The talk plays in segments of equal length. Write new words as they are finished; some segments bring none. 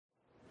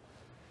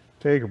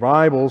Take your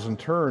Bibles and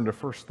turn to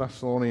 1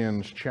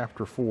 Thessalonians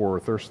chapter 4.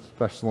 1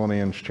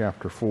 Thessalonians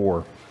chapter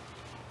 4.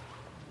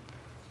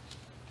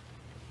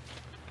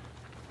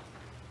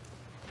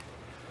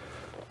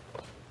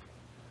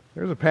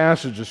 There's a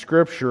passage of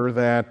Scripture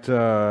that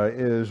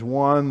is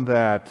one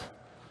that,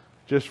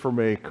 just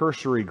from a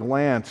cursory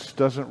glance,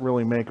 doesn't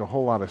really make a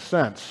whole lot of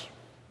sense.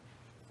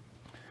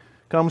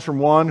 It comes from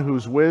one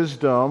whose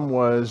wisdom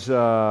was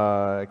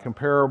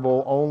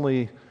comparable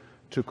only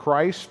to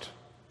Christ.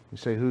 You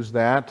say, who's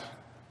that?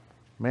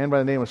 A man by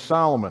the name of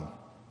Solomon.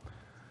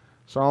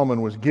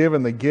 Solomon was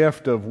given the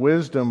gift of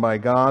wisdom by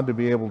God to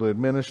be able to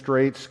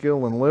administrate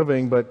skill in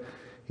living, but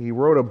he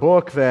wrote a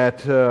book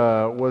that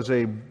was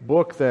a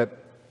book that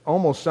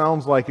almost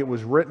sounds like it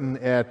was written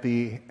at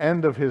the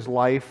end of his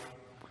life,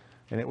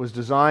 and it was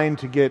designed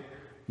to get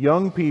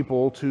young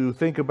people to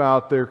think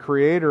about their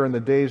Creator in the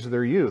days of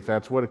their youth.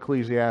 That's what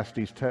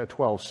Ecclesiastes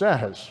 12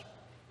 says.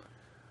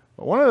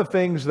 But one of the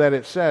things that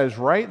it says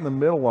right in the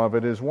middle of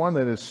it is one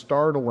that is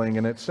startling,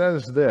 and it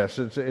says this.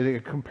 It's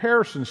a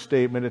comparison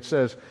statement. It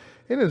says,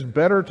 "It is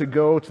better to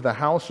go to the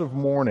house of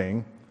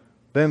mourning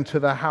than to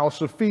the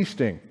house of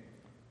feasting,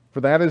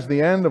 for that is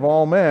the end of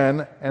all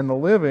men, and the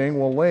living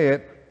will lay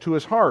it to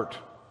his heart."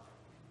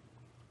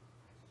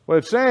 What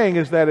it's saying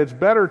is that it's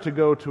better to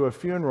go to a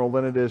funeral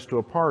than it is to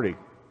a party.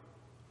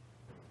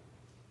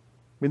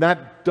 I mean,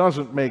 that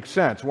doesn't make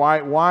sense.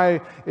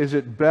 Why is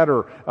it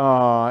better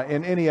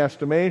in any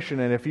estimation?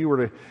 And if you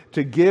were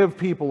to give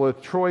people a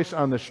choice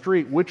on the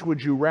street, which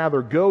would you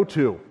rather go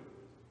to?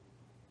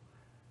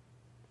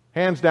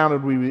 Hands down,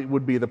 it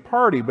would be the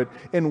party. But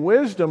in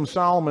wisdom,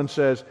 Solomon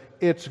says,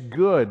 it's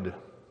good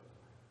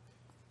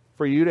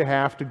for you to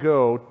have to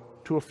go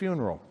to a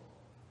funeral.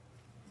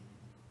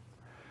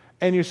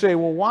 And you say,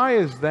 well, why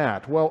is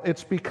that? Well,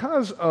 it's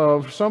because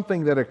of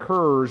something that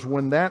occurs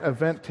when that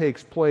event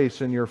takes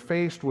place and you're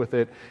faced with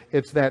it.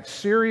 It's that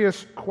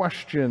serious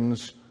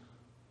questions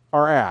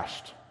are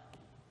asked.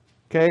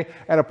 Okay?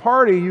 At a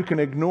party, you can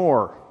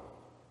ignore.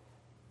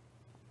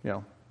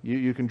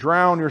 You can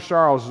drown your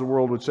sorrows, as the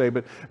world would say.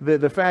 But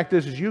the fact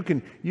is you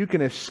can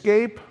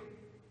escape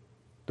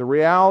the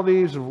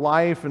realities of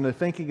life and the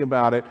thinking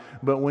about it.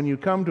 But when you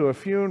come to a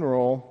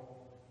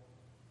funeral,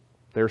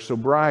 there's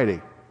sobriety.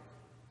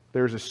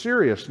 There's a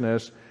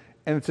seriousness,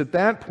 and it's at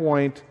that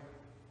point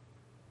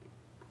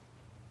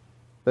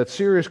that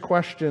serious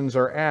questions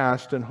are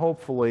asked, and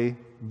hopefully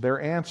they're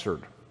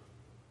answered.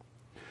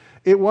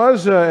 It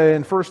was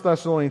in 1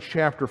 Thessalonians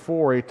chapter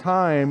 4, a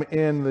time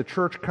in the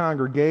church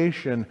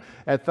congregation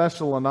at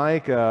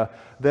Thessalonica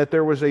that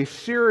there was a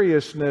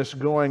seriousness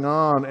going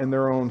on in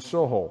their own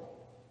soul.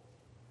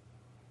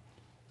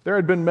 There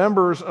had been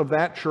members of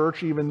that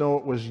church, even though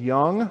it was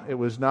young. It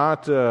was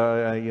not,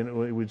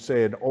 we would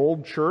say, an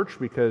old church,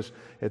 because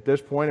at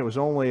this point it was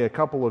only a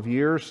couple of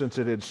years since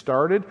it had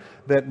started,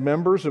 that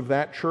members of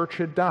that church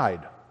had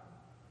died.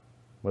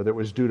 Whether it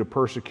was due to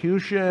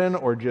persecution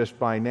or just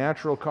by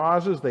natural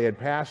causes, they had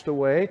passed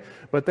away,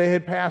 but they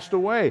had passed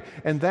away.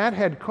 And that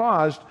had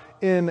caused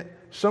in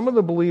some of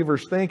the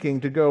believers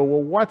thinking to go,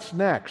 well, what's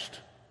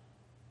next?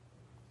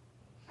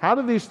 How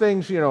do these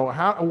things,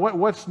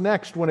 what's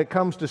next when it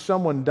comes to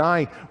someone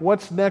dying?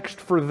 What's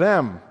next for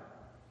them?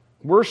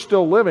 We're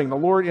still living. The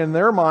Lord, in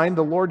their mind,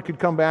 the Lord could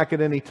come back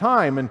at any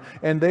time.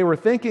 And they were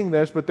thinking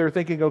this, but they're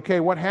thinking, okay,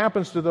 what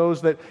happens to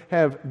those that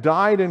have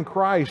died in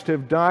Christ,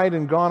 have died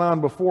and gone on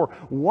before?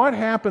 What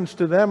happens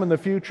to them in the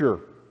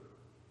future?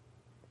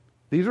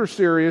 These are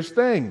serious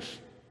things.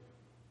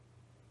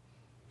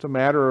 It's a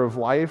matter of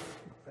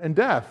life and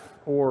death,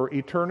 or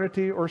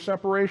eternity, or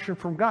separation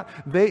from God.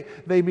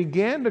 They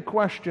began to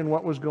question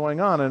what was going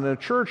on. And in a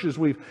church, as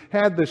we've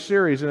had this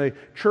series, in a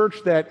church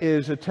that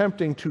is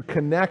attempting to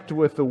connect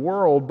with the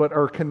world, but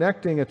are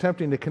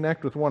attempting to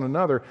connect with one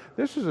another,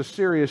 this is a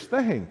serious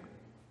thing.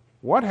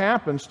 What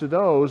happens to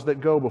those that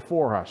go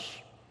before us?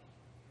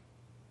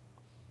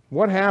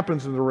 What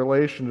happens in the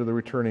relation to the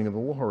returning of the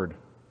Lord?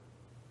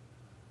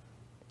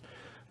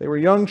 They were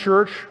a young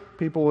church.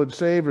 People had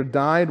saved or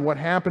died. What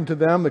happened to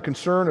them? The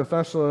concern of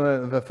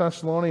the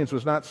Thessalonians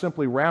was not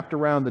simply wrapped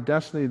around the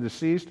destiny of the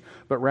deceased,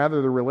 but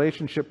rather the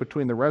relationship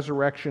between the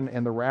resurrection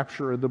and the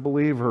rapture of the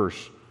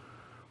believers.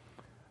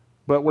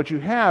 But what you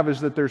have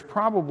is that there's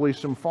probably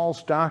some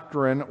false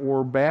doctrine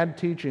or bad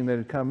teaching that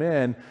had come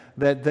in,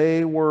 that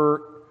they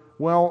were,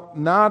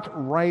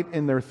 not right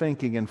in their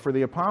thinking. And for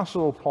the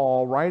Apostle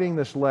Paul writing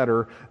this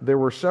letter, there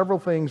were several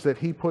things that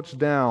he puts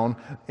down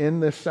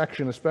in this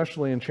section,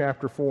 especially in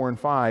chapter 4 and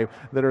 5,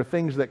 that are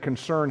things that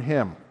concern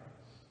him,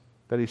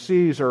 that he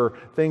sees are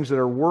things that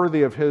are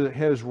worthy of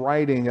his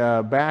writing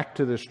back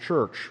to this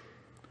church.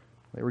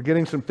 They were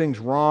getting some things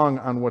wrong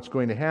on what's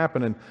going to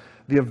happen. And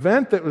the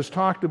event that was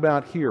talked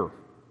about here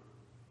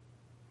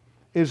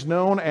is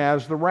known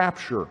as the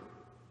rapture.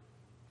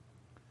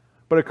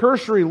 But a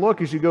cursory look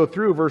as you go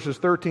through verses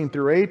 13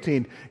 through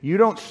 18, you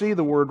don't see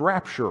the word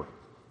rapture.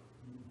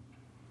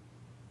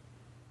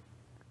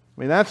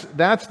 I mean,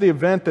 that's the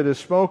event that is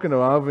spoken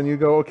of, and you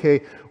go,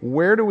 okay,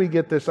 where do we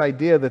get this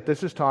idea that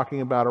this is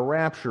talking about a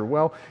rapture?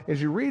 Well,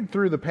 as you read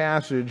through the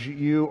passage,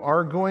 you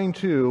are going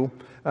to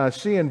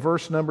see in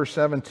verse number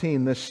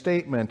 17 this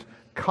statement,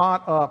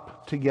 caught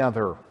up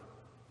together.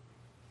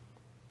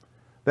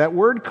 That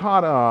word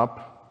caught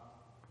up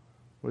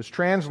was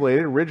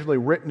translated, originally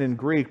written in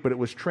Greek, but it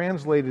was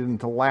translated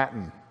into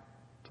Latin.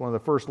 It's one of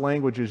the first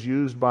languages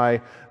used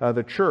by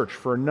the church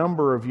for a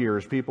number of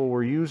years. People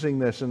were using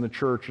this in the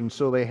church, and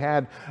so they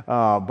had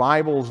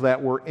Bibles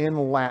that were in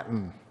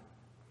Latin.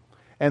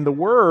 And the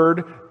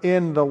word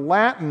in the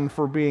Latin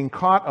for being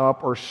caught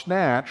up or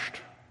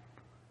snatched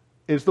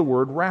is the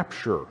word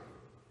rapture.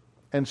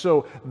 And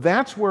so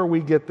that's where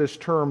we get this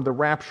term, the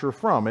rapture,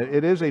 from.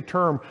 It is a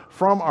term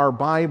from our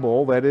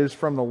Bible, that is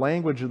from the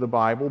language of the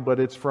Bible, but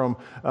it's from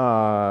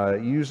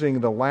using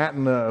the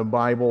Latin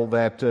Bible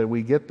that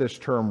we get this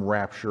term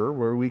rapture,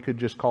 where we could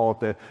just call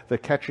it the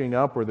catching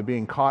up or the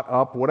being caught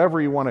up,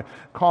 whatever you want to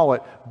call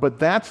it. But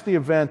that's the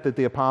event that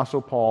the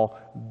Apostle Paul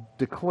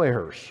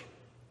declares.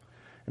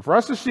 And for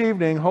us this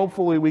evening,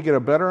 hopefully we get a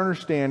better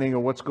understanding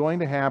of what's going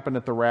to happen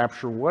at the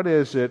rapture. What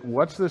is it?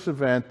 What's this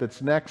event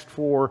that's next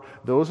for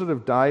those that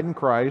have died in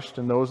Christ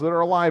and those that are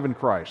alive in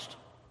Christ?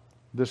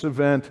 This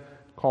event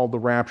called the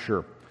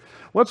rapture.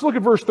 Let's look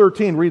at verse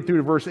 13, read through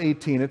to verse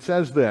 18. It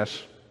says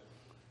this,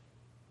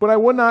 "But I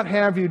would not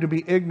have you to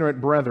be ignorant,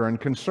 brethren,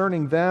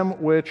 concerning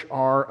them which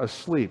are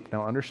asleep."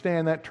 Now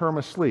understand that term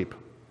asleep.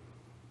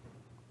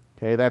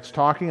 Okay, that's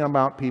talking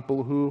about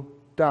people who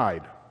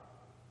died.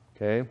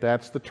 Okay,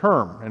 that's the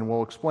term, and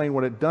we'll explain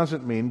what it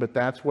doesn't mean, but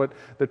that's what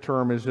the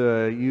term is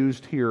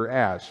used here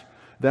as.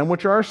 "Them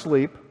which are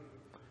asleep,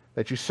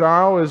 that you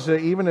sorrow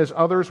even as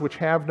others which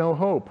have no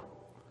hope.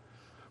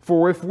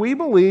 For if we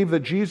believe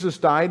that Jesus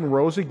died and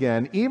rose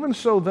again, even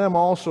so them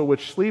also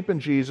which sleep in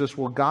Jesus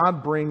will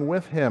God bring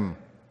with him.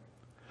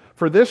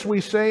 For this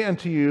we say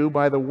unto you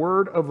by the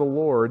word of the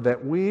Lord,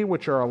 that we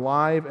which are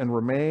alive and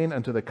remain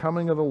unto the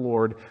coming of the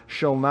Lord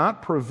shall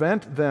not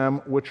prevent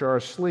them which are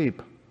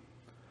asleep.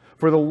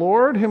 For the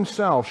Lord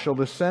himself shall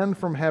descend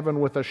from heaven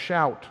with a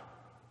shout,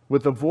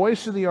 with the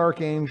voice of the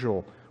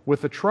archangel,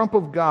 with the trump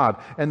of God,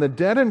 and the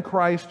dead in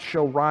Christ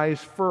shall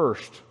rise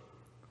first.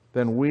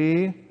 Then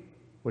we,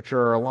 which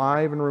are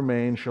alive and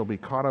remain, shall be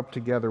caught up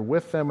together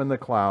with them in the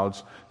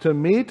clouds, to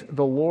meet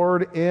the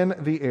Lord in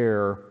the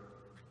air,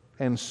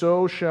 and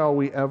so shall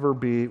we ever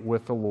be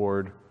with the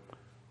Lord.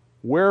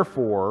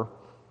 Wherefore,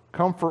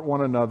 comfort one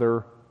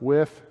another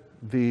with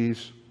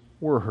these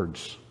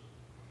words."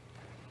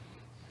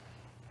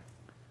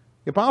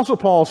 The Apostle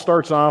Paul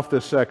starts off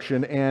this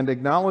section and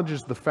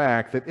acknowledges the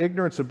fact that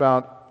ignorance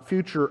about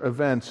future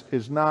events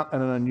is not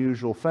an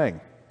unusual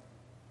thing.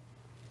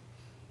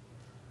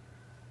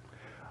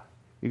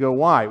 You go,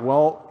 why?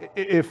 Well,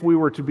 if we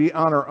were to be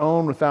on our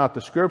own without the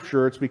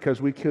Scripture, it's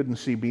because we couldn't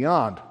see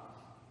beyond.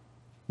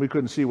 We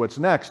couldn't see what's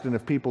next, and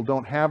if people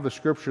don't have the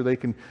Scripture, they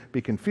can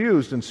be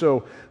confused. And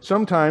so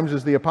sometimes,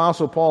 as the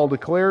Apostle Paul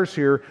declares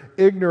here,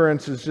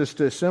 ignorance is just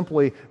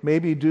simply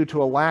maybe due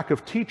to a lack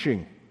of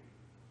teaching.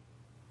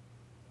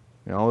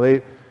 You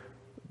know,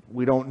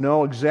 we don't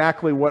know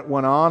exactly what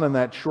went on in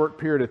that short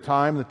period of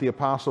time that the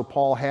Apostle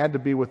Paul had to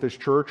be with his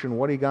church and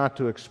what he got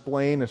to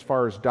explain as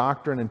far as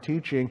doctrine and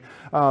teaching,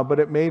 but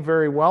it may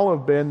very well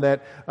have been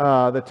that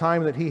the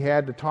time that he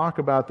had to talk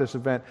about this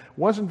event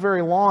wasn't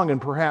very long,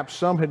 and perhaps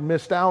some had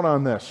missed out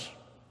on this.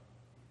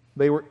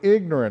 They were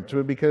ignorant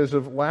because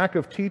of lack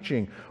of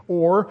teaching,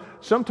 or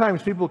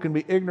sometimes people can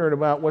be ignorant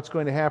about what's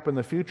going to happen in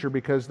the future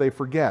because they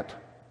forget.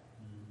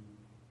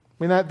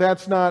 I mean,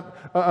 that's not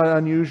an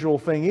unusual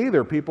thing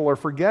either. People are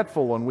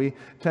forgetful, and we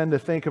tend to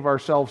think of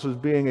ourselves as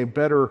being a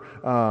better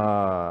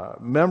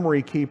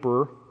memory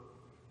keeper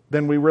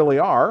than we really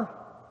are.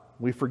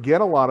 We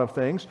forget a lot of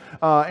things,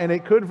 and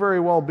it could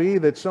very well be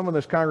that some of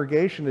this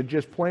congregation had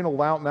just plain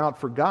old out and out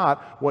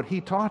forgot what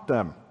he taught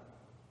them,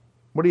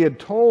 what he had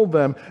told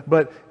them,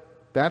 but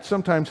that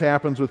sometimes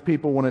happens with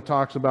people when it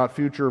talks about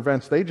future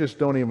events. They just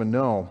don't even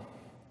know.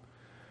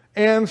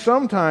 And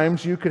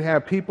sometimes you could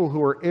have people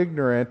who are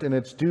ignorant, and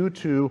it's due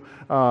to,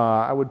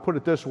 I would put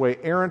it this way,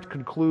 errant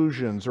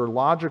conclusions or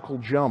logical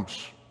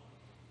jumps.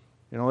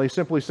 You know, they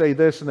simply say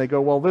this and they go,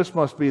 well, this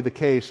must be the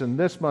case and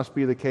this must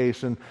be the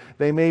case, and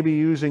they may be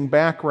using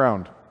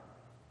background.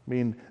 I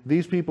mean,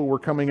 these people were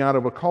coming out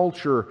of a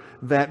culture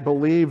that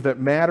believed that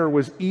matter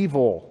was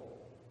evil.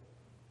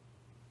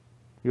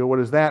 You know, what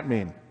does that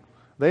mean?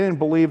 They didn't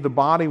believe the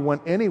body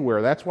went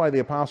anywhere. That's why the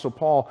Apostle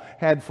Paul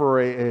had for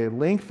a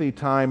lengthy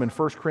time in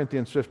 1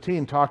 Corinthians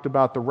 15 talked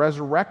about the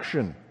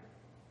resurrection.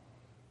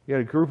 You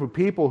had a group of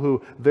people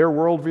who their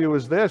worldview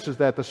is this, is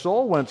that the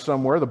soul went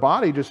somewhere, the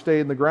body just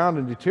stayed in the ground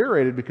and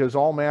deteriorated because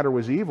all matter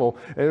was evil,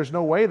 and there's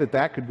no way that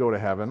that could go to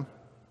heaven.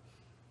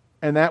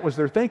 And that was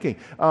their thinking.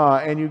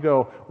 And you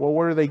go, well,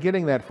 where are they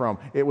getting that from?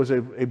 It was a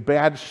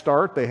bad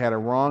start. They had a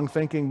wrong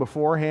thinking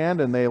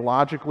beforehand, and they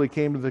logically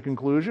came to the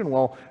conclusion,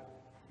 well,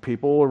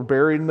 people are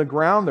buried in the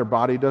ground, their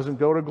body doesn't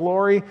go to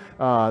glory.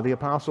 The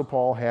Apostle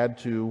Paul had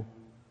to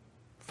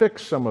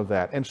fix some of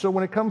that. And so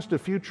when it comes to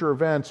future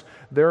events,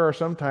 there are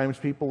sometimes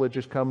people that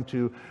just come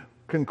to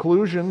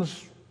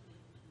conclusions,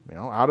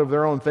 out of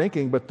their own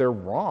thinking, but they're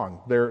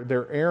wrong.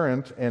 They're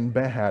errant and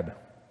bad.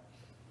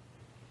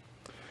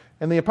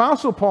 And the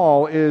Apostle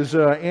Paul is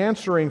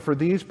answering for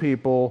these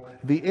people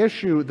the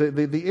issue.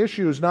 The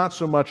issue is not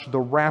so much the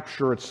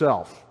rapture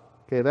itself.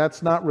 Okay,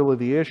 that's not really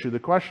the issue. The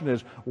question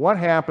is, what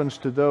happens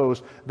to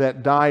those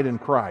that died in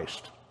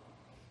Christ?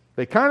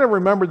 They kind of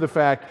remembered the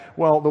fact,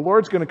 well, the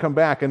Lord's going to come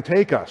back and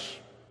take us.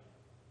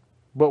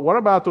 But what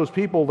about those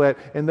people that,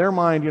 in their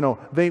mind,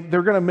 they're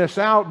going to miss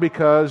out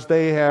because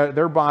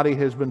their body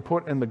has been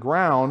put in the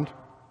ground.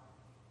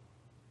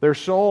 Their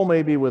soul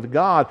may be with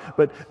God,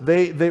 but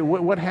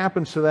what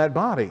happens to that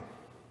body?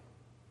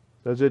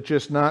 Does it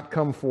just not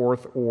come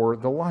forth or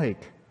the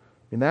like?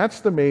 And that's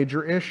the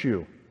major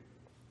issue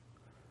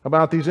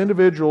about these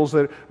individuals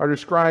that are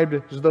described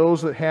as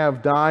those that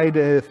have died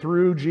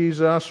through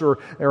Jesus or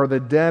the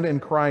dead in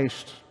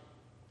Christ.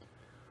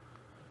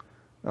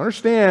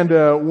 Understand,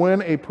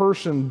 when a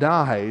person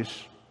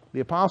dies, the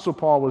Apostle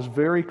Paul was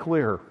very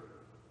clear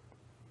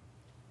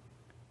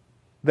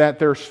that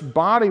their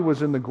body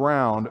was in the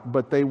ground,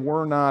 but they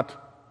were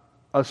not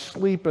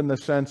asleep in the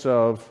sense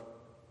of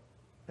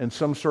in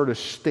some sort of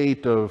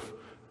state of,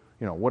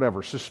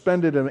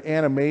 suspended in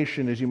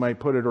animation, as you might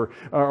put it,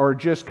 or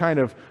just kind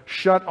of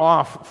shut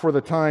off for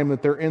the time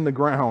that they're in the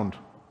ground.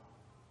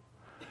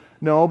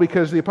 No,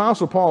 because the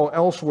Apostle Paul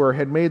elsewhere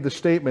had made the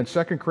statement,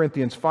 2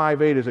 Corinthians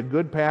 5:8 is a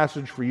good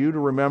passage for you to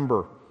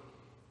remember.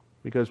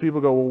 Because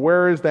people go, well,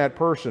 where is that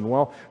person?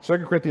 Well, 2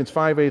 Corinthians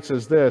 5:8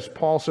 says this,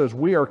 Paul says,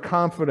 we are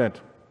confident,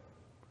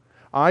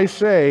 I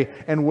say,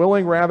 and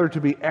willing rather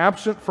to be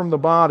absent from the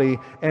body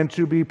and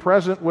to be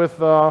present with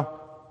the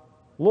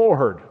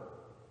Lord.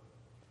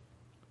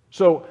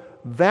 So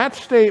that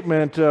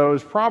statement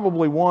was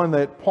probably one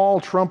that Paul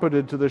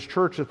trumpeted to this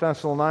church at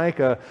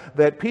Thessalonica,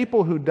 that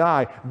people who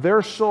die,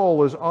 their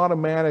soul is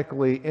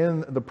automatically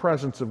in the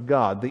presence of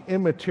God. The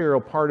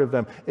immaterial part of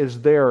them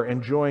is there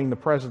enjoying the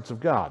presence of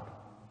God.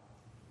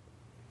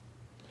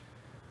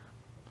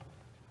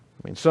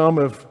 Some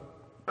have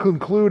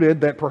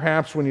concluded that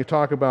perhaps when you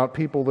talk about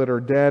people that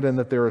are dead and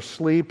that they're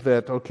asleep,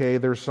 that, okay,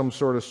 there's some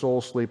sort of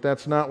soul sleep.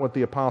 That's not what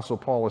the Apostle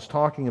Paul is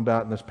talking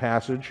about in this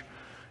passage.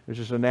 It's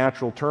just a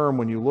natural term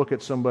when you look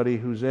at somebody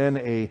who's in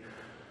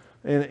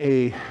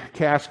a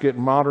casket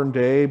in modern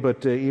day,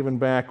 but even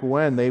back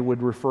when, they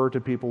would refer to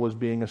people as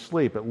being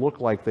asleep. It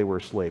looked like they were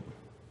asleep.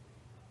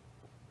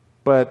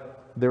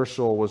 But their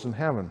soul was in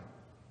heaven.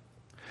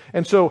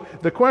 And so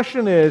the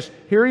question is,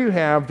 here you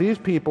have these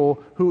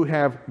people who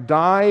have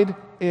died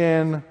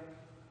in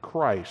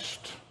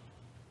Christ.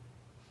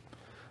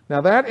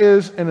 Now that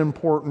is an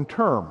important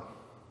term,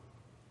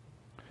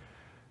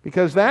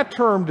 because that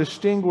term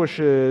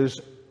distinguishes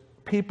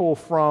people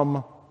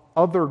from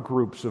other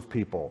groups of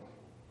people.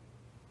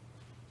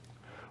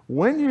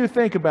 When you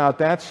think about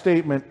that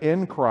statement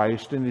in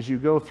Christ, and as you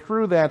go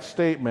through that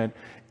statement,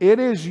 it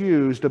is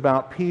used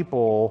about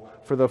people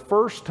for the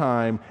first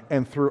time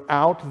and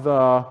throughout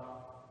the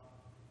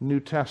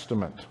New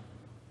Testament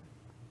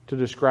to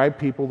describe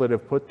people that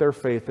have put their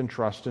faith and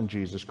trust in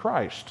Jesus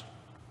Christ.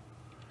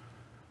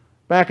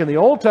 Back in the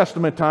Old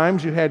Testament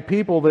times, you had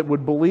people that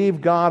would believe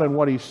God and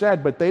what He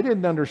said, but they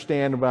didn't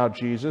understand about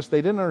Jesus.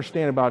 They didn't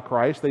understand about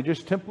Christ. They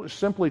just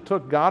simply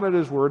took God at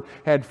His word,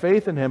 had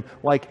faith in Him,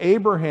 like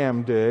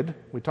Abraham did.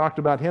 We talked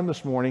about him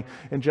this morning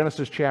in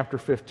Genesis chapter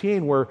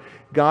 15, where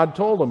God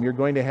told him, you're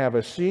going to have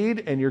a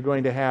seed, and you're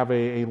going to have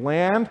a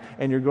land,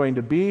 and you're going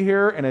to be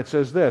here. And it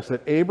says this,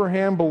 that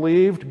Abraham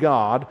believed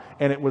God,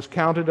 and it was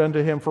counted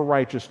unto him for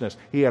righteousness.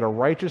 He had a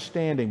righteous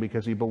standing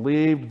because he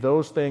believed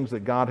those things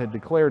that God had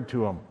declared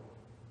to him.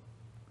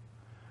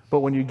 But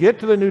when you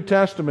get to the New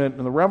Testament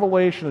and the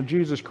revelation of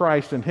Jesus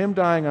Christ and Him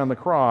dying on the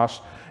cross,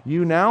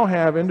 you now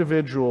have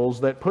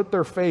individuals that put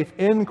their faith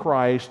in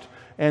Christ,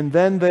 and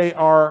then they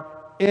are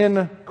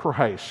in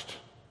Christ.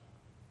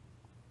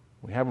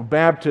 We have a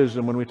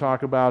baptism when we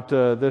talk about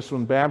this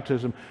one,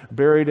 baptism,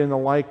 buried in the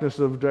likeness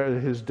of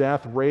His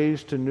death,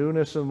 raised to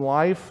newness in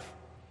life.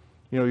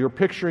 You're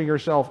picturing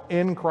yourself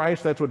in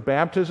Christ. That's what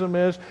baptism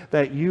is,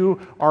 that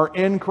you are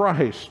in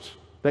Christ,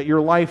 that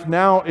your life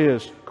now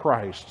is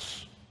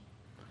Christ's.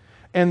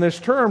 And this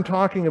term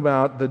talking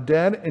about the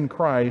dead in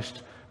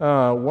Christ,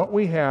 what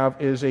we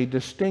have is a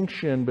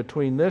distinction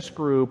between this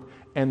group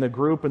and the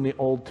group in the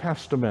Old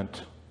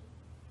Testament.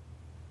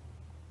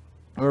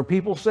 There were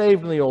people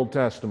saved in the Old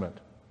Testament,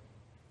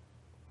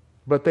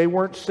 but they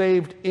weren't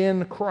saved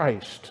in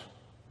Christ.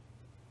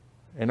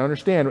 And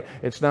understand,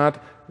 it's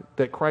not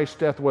that Christ's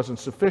death wasn't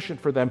sufficient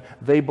for them.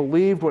 They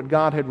believed what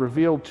God had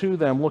revealed to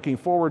them, looking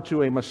forward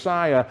to a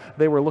Messiah.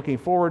 They were looking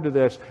forward to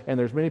this, and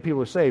there's many people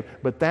who are saved.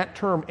 But that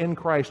term in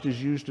Christ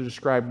is used to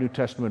describe New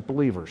Testament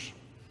believers.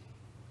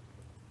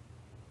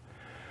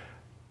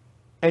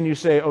 And you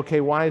say,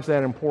 okay, why is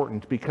that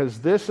important? Because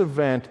this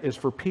event is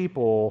for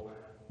people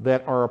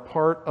that are a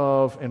part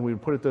of, and we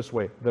would put it this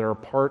way, that are a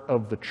part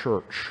of the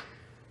church.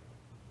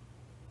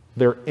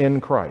 They're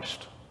in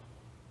Christ.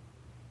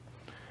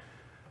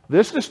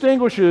 This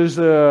distinguishes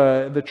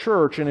the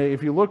church, and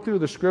if you look through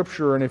the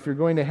Scripture, and if you're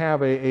going to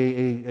have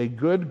a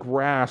good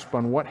grasp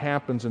on what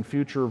happens in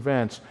future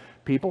events,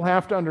 people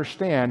have to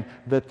understand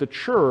that the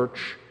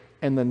church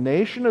and the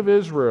nation of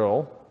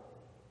Israel,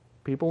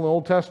 people in the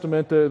Old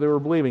Testament that were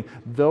believing,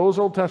 those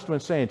Old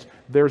Testament saints,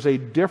 there's a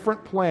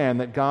different plan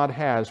that God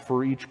has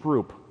for each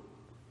group.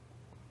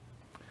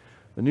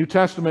 The New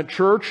Testament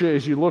church,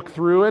 as you look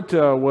through it,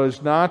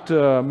 was not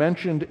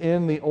mentioned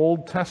in the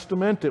Old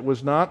Testament. It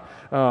was not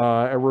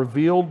a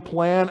revealed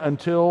plan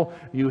until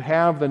you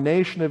have the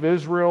nation of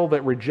Israel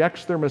that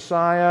rejects their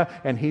Messiah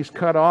and he's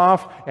cut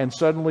off, and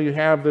suddenly you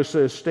have this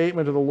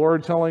statement of the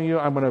Lord telling you,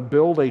 I'm going to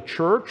build a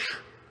church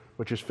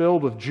which is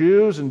filled with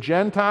Jews and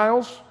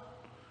Gentiles.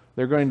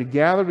 They're going to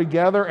gather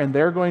together and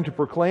they're going to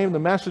proclaim the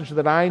message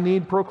that I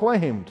need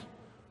proclaimed.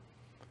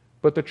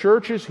 But the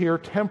church is here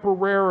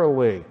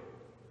temporarily.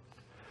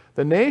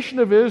 The nation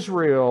of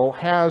Israel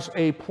has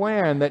a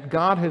plan that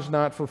God has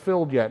not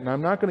fulfilled yet. And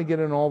I'm not going to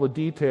get into all the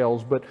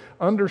details, but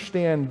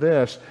understand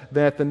this,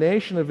 that the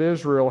nation of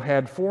Israel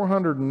had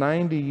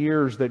 490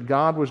 years that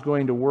God was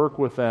going to work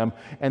with them,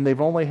 and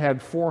they've only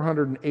had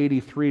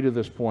 483 to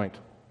this point.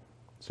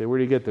 Say, where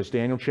do you get this?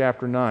 Daniel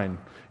chapter 9.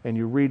 And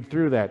you read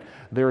through that.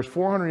 There's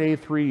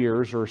 483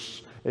 years, or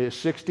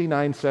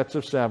 69 sets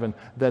of 7,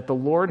 that the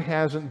Lord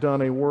hasn't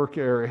done a work,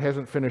 or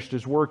hasn't finished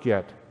His work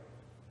yet.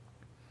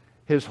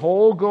 His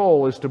whole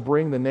goal is to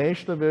bring the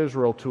nation of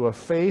Israel to a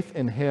faith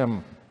in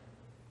Him.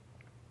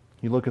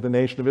 You look at the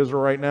nation of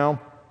Israel right now,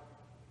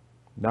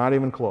 not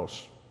even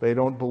close. They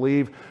don't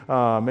believe,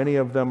 many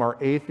of them are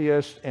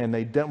atheists, and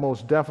they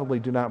most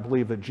definitely do not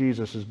believe that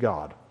Jesus is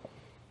God.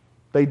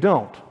 They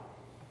don't.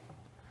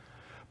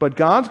 But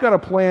God's got a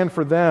plan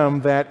for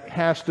them that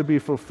has to be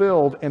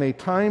fulfilled in a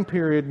time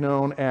period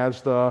known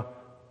as the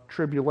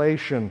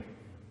tribulation.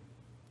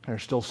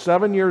 There's still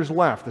 7 years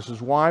left. This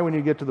is why when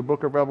you get to the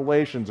book of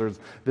Revelations, there's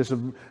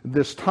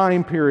this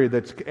time period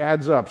that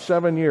adds up.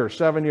 7 years,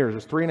 7 years.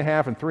 It's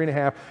 3.5 and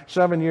 3.5,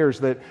 7 years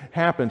that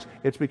happens.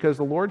 It's because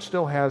the Lord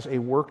still has a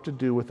work to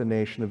do with the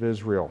nation of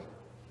Israel,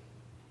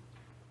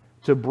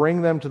 to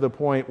bring them to the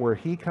point where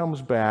He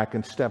comes back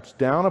and steps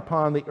down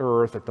upon the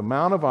earth at the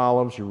Mount of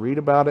Olives. You read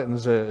about it in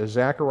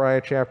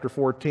Zechariah chapter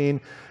 14.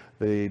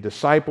 The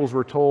disciples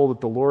were told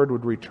that the Lord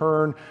would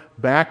return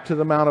back to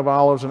the Mount of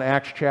Olives in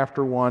Acts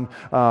chapter 1,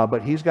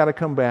 but He's got to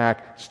come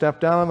back,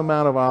 step down on the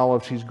Mount of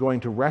Olives. He's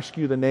going to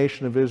rescue the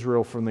nation of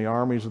Israel from the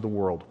armies of the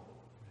world.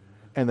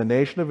 And the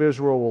nation of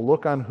Israel will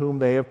look on whom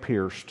they have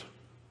pierced.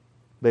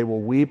 They will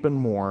weep and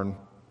mourn,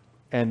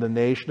 and the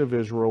nation of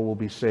Israel will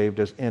be saved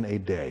as in a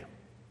day.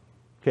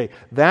 Okay,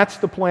 that's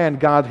the plan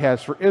God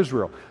has for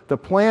Israel. The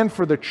plan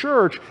for the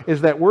church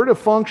is that we're to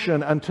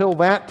function until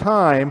that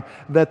time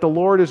that the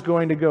Lord is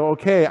going to go,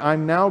 okay,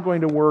 I'm now going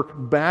to work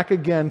back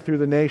again through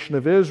the nation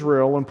of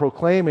Israel and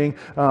proclaiming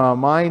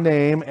my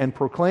name, and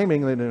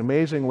proclaiming that,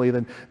 amazingly,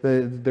 that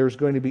there's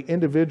going to be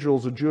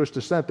individuals of Jewish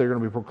descent that are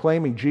going to be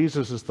proclaiming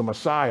Jesus is the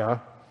Messiah,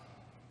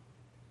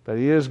 that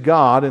He is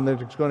God, and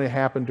that it's going to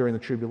happen during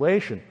the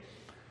tribulation.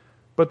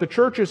 But the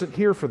church isn't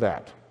here for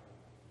that.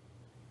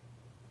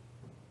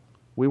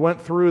 We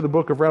went through the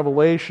book of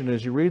Revelation.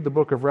 As you read the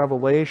book of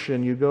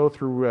Revelation, you go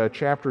through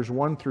chapters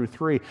 1 through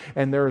 3,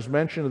 and there is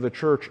mention of the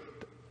church,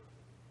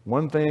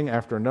 one thing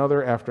after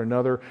another after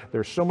another.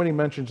 There's so many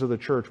mentions of the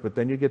church, but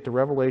then you get to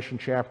Revelation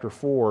chapter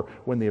 4,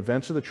 when the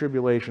events of the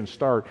tribulation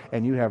start,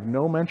 and you have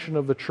no mention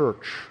of the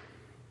church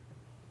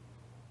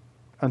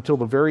until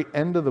the very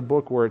end of the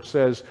book, where it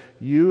says,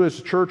 you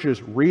as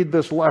churches, read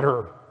this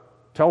letter.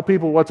 Tell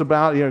people what's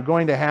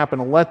going to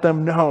happen, and let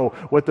them know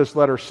what this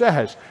letter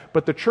says.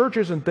 But the church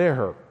isn't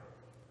there.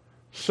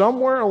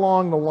 Somewhere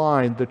along the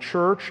line, the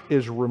church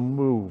is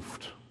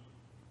removed,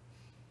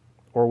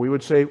 or we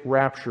would say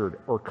raptured,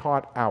 or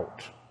caught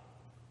out,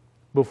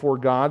 before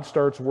God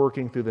starts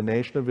working through the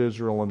nation of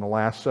Israel in the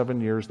last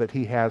 7 years that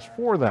He has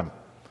for them.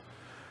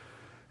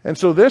 And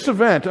so this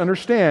event,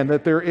 understand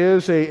that there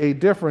is a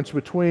difference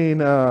between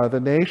the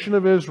nation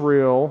of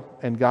Israel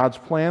and God's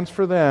plans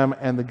for them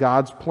and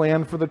God's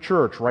plan for the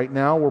church. Right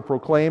now we're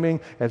proclaiming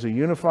as a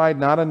unified,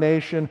 not a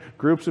nation,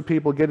 groups of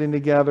people getting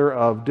together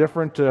of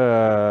different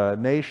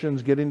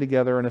nations getting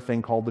together in a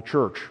thing called the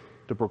church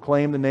to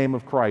proclaim the name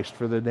of Christ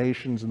for the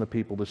nations and the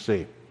people to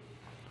see.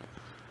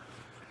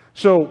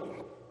 So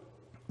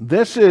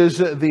this is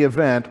the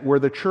event where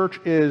the church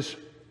is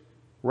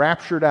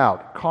raptured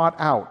out, caught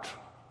out,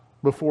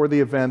 before the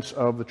events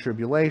of the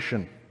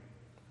tribulation.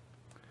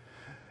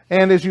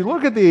 And as you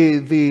look at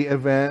the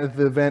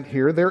event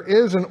here, there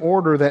is an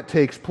order that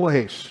takes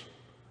place.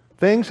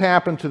 Things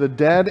happen to the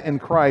dead in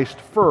Christ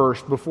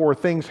first before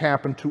things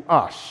happen to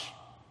us.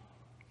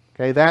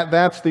 Okay,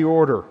 that's the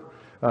order.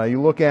 You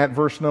look at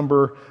verse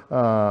number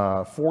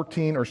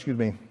 14, or excuse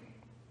me,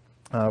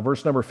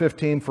 verse number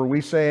 15, for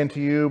we say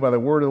unto you by the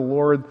word of the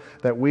Lord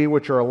that we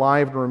which are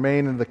alive and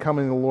remain in the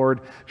coming of the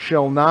Lord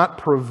shall not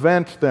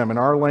prevent them. In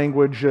our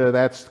language,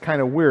 that's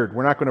kind of weird.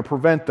 We're not going to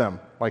prevent them,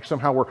 like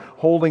somehow we're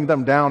holding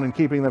them down and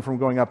keeping them from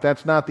going up.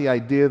 That's not the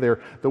idea there.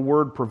 The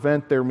word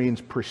prevent there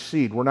means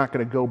precede. We're not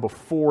going to go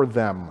before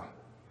them.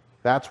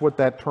 That's what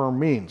that term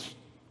means.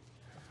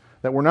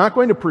 That we're not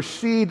going to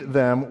precede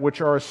them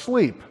which are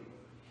asleep.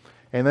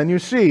 And then you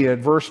see at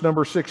verse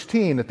number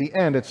 16, at the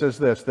end, it says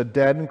this, the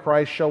dead in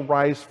Christ shall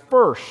rise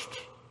first.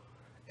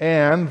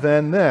 And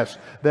then this,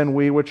 then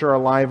we which are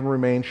alive and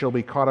remain shall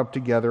be caught up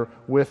together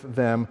with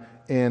them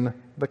in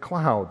the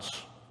clouds.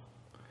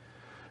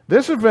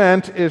 This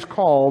event is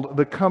called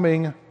the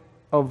coming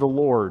of the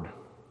Lord.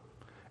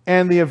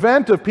 And the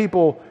event of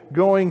people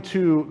going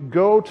to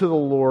go to the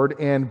Lord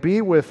and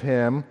be with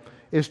Him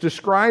is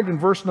described in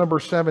verse number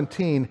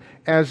 17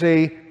 as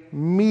a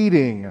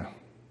meeting.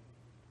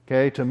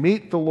 Okay, to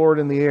meet the Lord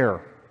in the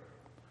air.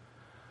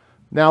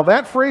 Now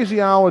that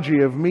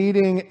phraseology of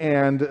meeting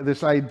and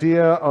this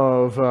idea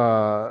of,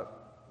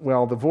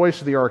 the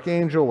voice of the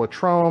archangel, a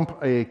trump,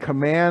 a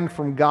command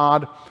from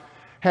God,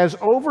 has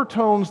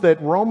overtones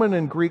that Roman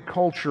and Greek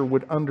culture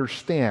would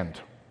understand.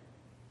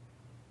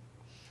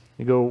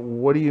 You go,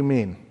 what do you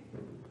mean?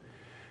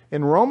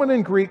 In Roman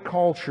and Greek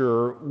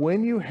culture,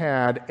 when you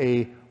had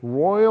a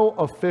royal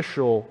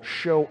official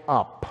show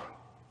up,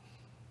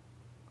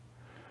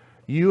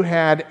 you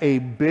had a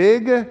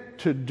big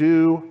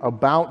to-do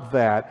about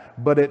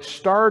that, but it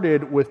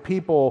started with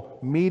people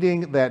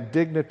meeting that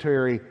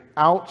dignitary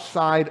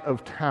outside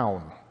of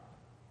town.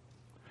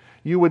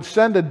 You would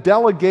send a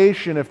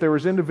delegation if there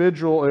was an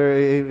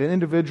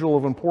individual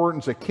of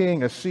importance, a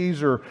king, a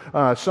Caesar,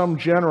 some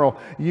general.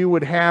 You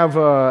would have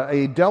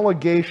a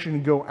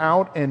delegation go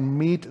out and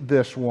meet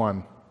this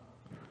one.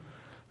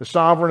 The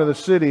sovereign of the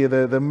city,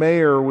 the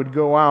mayor would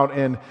go out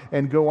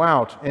and go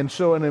out. And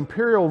so an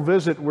imperial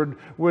visit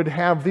would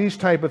have these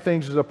type of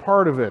things as a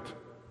part of it.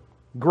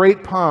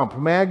 Great pomp,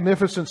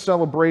 magnificent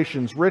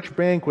celebrations, rich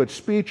banquets,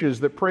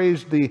 speeches that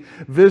praised the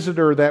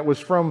visitor that was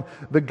from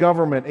the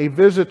government, a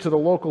visit to the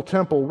local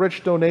temple,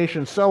 rich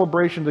donations,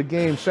 celebration of the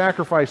games,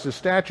 sacrifices,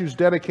 statues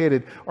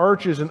dedicated,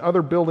 arches and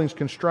other buildings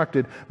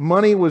constructed.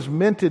 Money was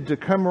minted to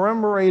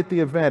commemorate the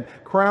event.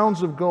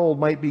 Crowns of gold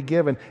might be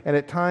given, and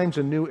at times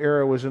a new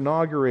era was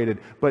inaugurated.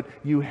 But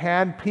you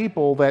had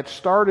people that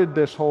started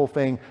this whole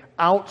thing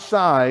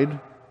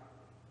outside,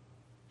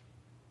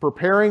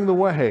 preparing the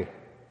way.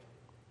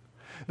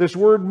 This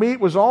word meet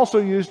was also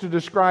used to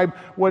describe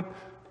what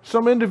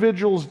some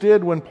individuals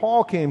did when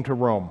Paul came to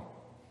Rome.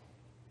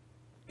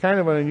 Kind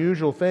of an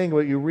unusual thing,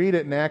 but you read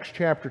it in Acts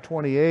chapter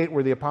 28,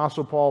 where the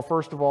Apostle Paul,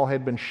 first of all,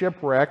 had been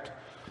shipwrecked,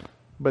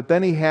 but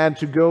then he had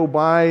to go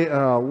by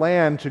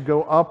land to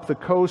go up the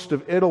coast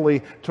of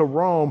Italy to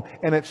Rome,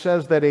 and it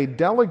says that a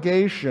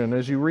delegation,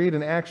 as you read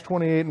in Acts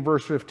 28 and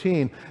verse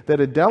 15, that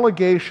a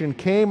delegation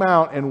came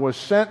out and was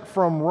sent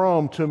from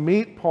Rome to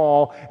meet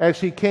Paul as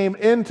he came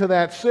into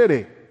that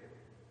city,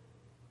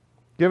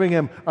 giving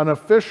him an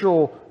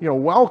official,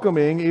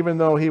 welcoming, even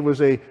though he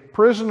was a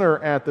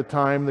prisoner at the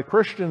time. The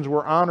Christians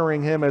were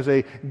honoring him as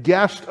a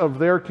guest of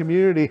their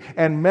community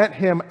and met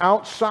him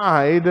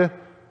outside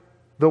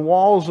the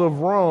walls of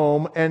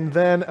Rome, and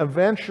then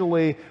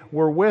eventually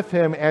were with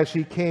him as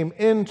he came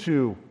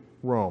into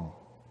Rome.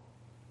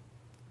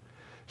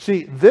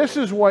 See, this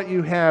is what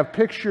you have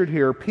pictured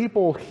here.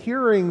 People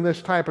hearing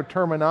this type of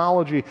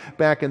terminology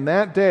back in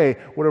that day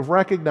would have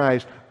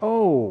recognized,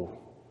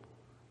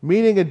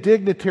 meeting a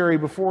dignitary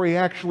before he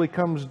actually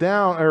comes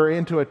down or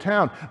into a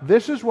town.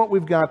 This is what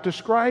we've got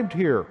described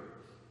here.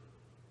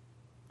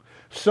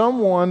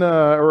 Someone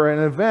or an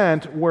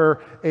event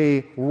where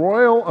a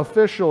royal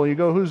official, you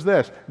go, who's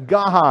this?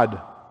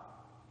 God,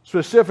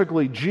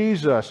 specifically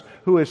Jesus,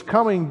 who is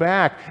coming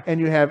back, and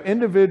you have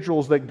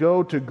individuals that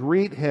go to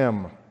greet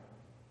him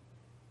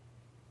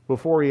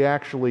before he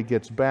actually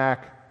gets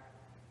back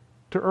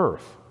to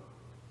earth.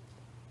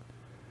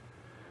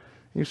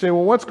 You say,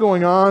 well, what's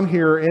going on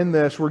here in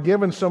this? We're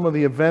given some of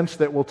the events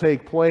that will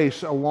take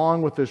place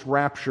along with this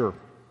rapture.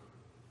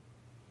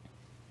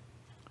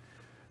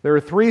 There are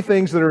three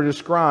things that are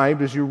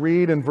described as you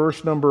read in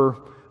verse number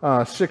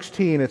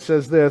 16. It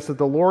says this, that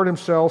the Lord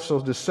himself shall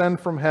descend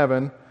from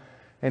heaven.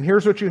 And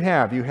here's what you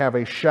have. You have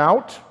a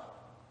shout,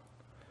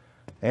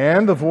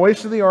 and the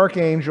voice of the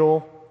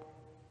archangel,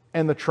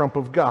 and the trump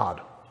of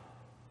God.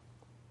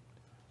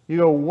 You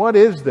go, what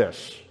is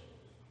this?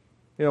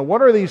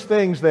 What are these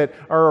things that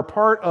are a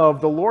part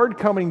of the Lord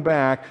coming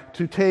back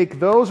to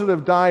take those that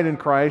have died in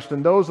Christ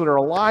and those that are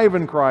alive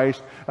in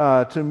Christ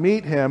to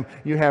meet him?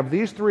 You have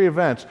these three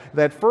events.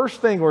 That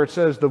first thing where it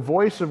says the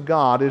voice of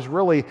God is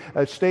really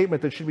a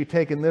statement that should be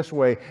taken this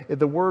way.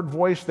 The word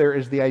voice there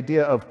is the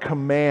idea of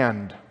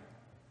command.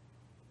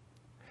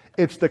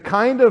 It's the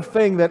kind of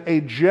thing that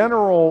a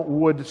general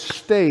would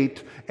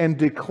state and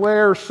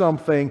declare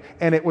something,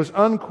 and it was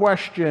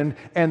unquestioned,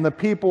 and the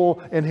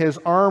people in his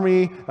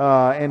army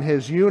and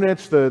his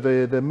units,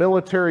 the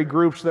military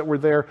groups that were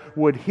there,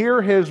 would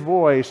hear his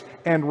voice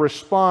and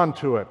respond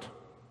to it.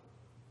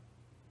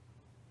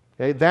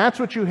 Okay, that's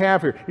what you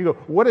have here. You go,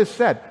 what is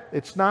said?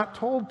 It's not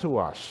told to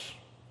us.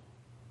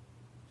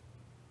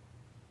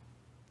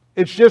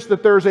 It's just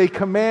that there's a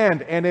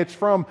command, and it's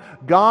from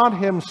God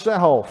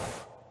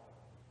himself,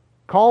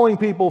 calling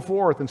people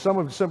forth. And some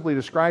have simply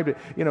described it.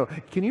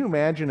 Can you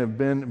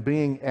imagine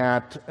being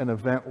at an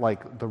event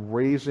like the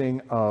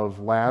raising of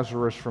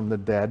Lazarus from the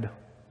dead?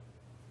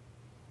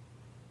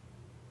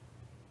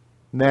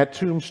 And that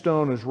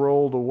tombstone is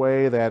rolled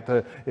away,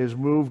 that is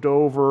moved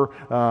over,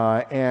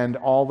 and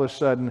all of a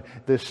sudden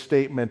this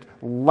statement,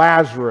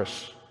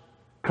 Lazarus,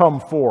 come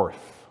forth.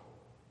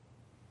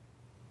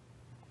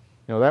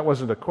 That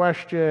wasn't a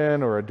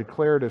question or a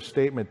declarative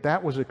statement.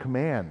 That was a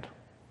command.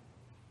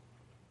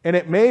 And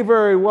it may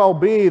very well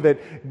be that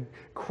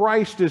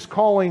Christ is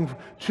calling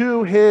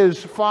to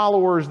His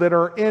followers that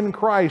are in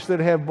Christ,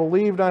 that have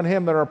believed on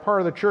Him, that are a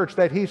part of the church,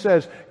 that He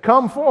says,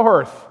 come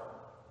forth.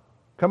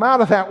 Come out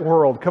of that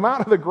world. Come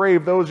out of the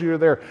grave, those of you who are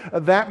there.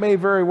 That may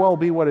very well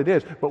be what it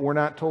is, but we're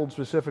not told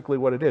specifically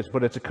what it is.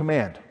 But it's a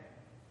command.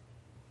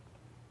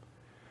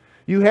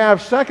 You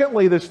have,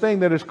 secondly, this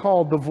thing that is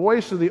called the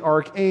voice of the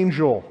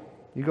archangel.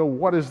 You go,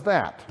 what is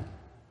that?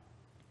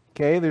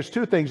 Okay, there's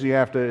two things you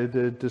have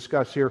to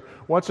discuss here.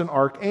 What's an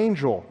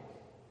archangel?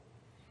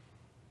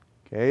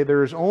 Okay,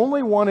 there's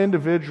only one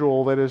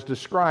individual that is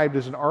described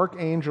as an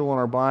archangel in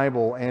our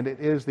Bible, and it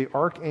is the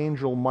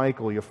archangel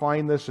Michael. You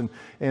find this in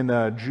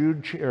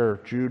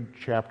Jude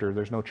chapter.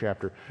 There's no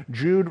chapter.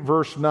 Jude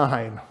verse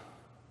 9.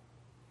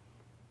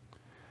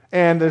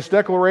 And this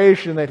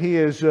declaration that he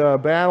is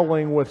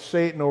battling with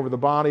Satan over the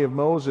body of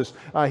Moses,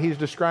 he's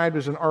described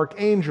as an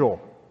archangel.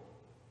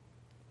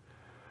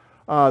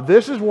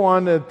 This is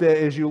one that,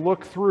 as you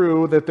look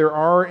through, that there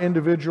are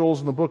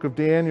individuals in the book of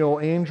Daniel,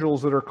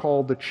 angels that are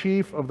called the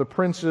chief of the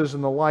princes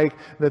and the like,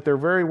 that there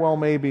very well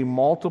may be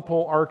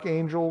multiple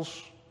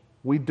archangels.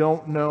 We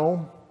don't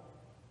know.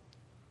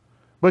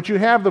 But you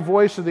have the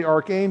voice of the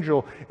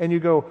archangel, and you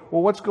go,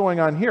 well, what's going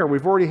on here?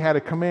 We've already had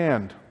a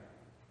command.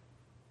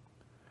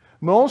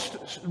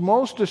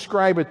 Most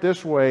describe it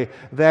this way,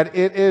 that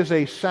it is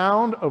a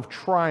sound of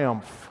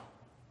triumph.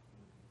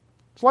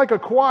 It's like a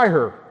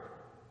choir.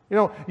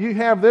 You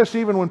have this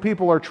even when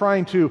people are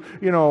trying to,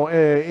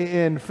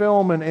 in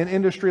film and in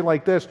industry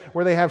like this,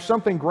 where they have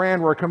something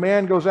grand where a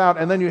command goes out,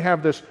 and then you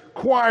have this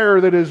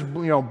choir that is,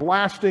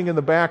 blasting in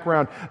the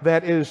background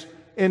that is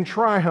in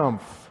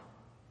triumph.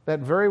 That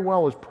very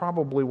well is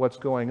probably what's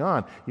going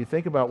on. You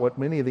think about what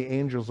many of the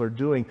angels are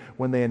doing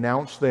when they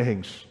announce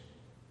things.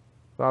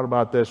 Thought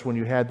about this when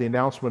you had the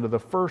announcement of the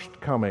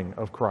first coming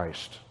of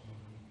Christ.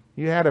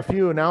 You had a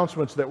few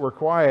announcements that were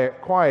quiet,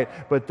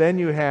 but then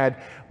you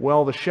had,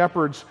 the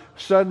shepherds,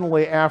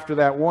 suddenly after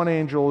that one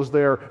angel is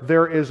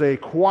there is a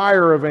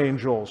choir of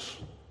angels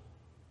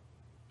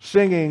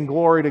singing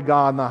glory to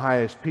God in the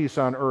highest, peace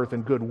on earth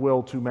and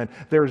goodwill to men.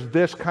 There's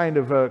this kind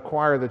of a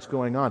choir that's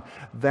going on.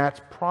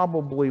 That's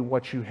probably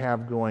what you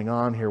have going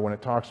on here when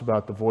it talks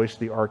about the voice of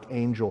the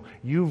archangel.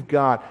 You've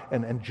got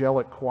an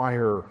angelic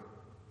choir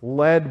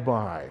led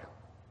by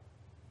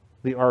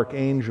the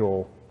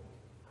archangel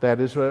that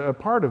is a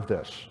part of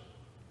this.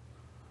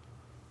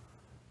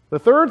 The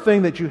third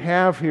thing that you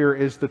have here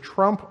is the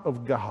trump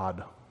of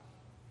God.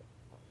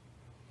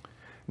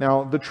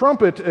 Now, the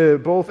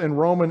trumpet, both in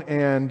Roman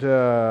and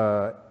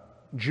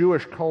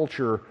Jewish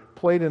culture,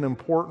 played an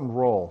important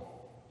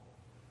role.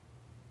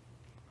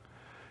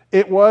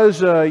 It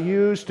was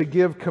used to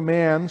give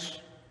commands.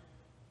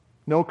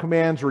 No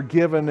commands were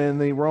given in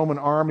the Roman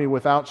army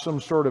without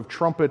some sort of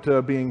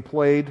trumpet being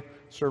played,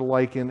 sort of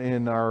like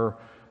in our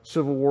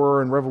Civil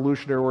War and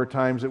Revolutionary War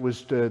times. It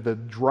was the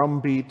drum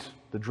beat.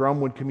 The drum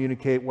would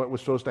communicate what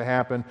was supposed to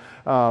happen,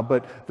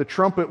 but the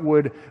trumpet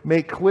would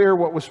make clear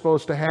what was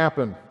supposed to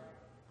happen.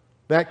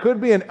 That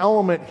could be an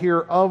element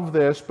here of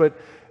this, but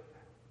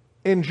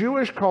in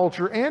Jewish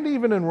culture and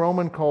even in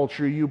Roman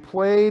culture, you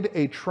played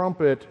a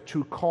trumpet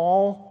to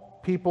call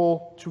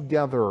people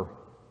together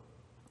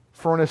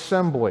for an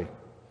assembly.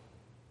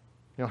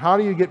 How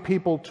do you get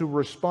people to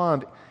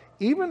respond?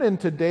 Even in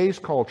today's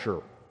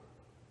culture,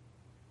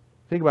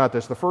 think about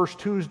this. The first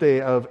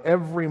Tuesday of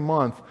every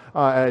month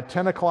at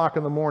 10 o'clock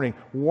in the morning,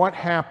 what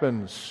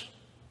happens?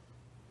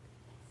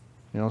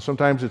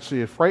 Sometimes it's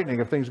frightening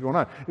if things are going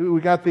on.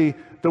 We got the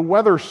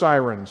weather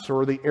sirens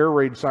or the air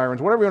raid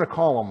sirens, whatever you want to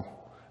call them,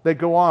 that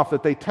go off,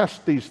 that they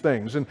test these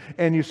things.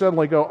 And you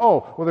suddenly go,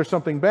 oh, well, there's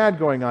something bad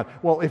going on.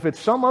 Well, if it's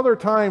some other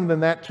time than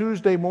that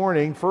Tuesday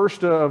morning,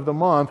 first of the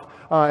month,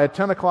 at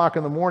 10 o'clock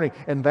in the morning,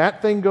 and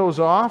that thing goes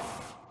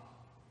off,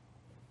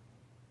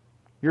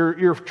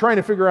 you're trying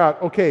to figure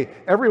out, okay,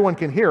 everyone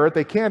can hear it,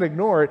 they can't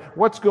ignore it,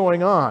 what's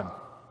going on?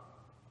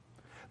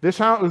 This is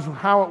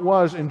how it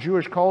was in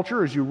Jewish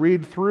culture. As you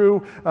read through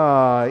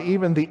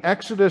even the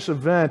Exodus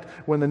event,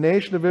 when the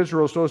nation of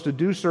Israel was supposed to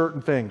do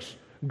certain things,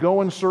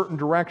 go in certain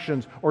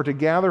directions, or to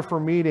gather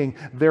for meeting,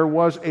 there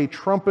was a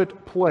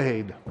trumpet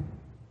played.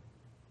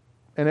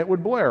 And it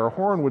would blare, a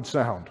horn would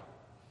sound.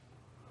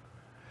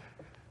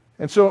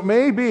 And so it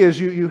may be, as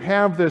you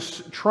have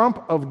this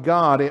trump of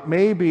God, it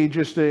may be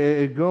just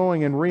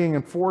going and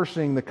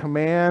reinforcing the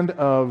command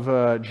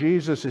of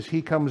Jesus as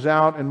he comes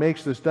out and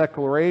makes this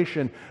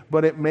declaration,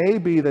 but it may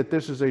be that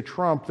this is a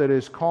trump that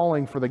is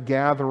calling for the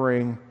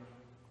gathering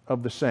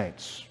of the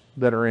saints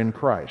that are in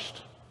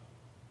Christ.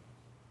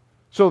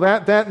 So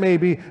that may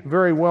be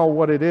very well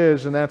what it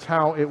is, and that's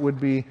how it would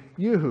be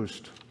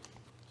used.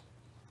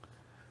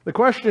 The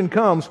question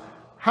comes,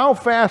 how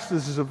fast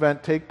does this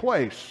event take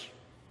place?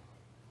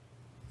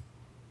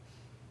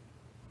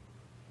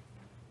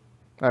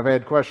 I've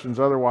had questions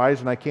otherwise,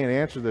 and I can't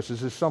answer this.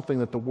 Is this something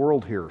that the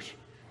world hears?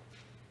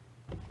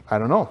 I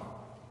don't know.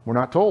 We're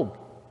not told.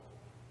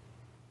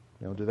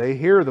 Do they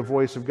hear the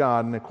voice of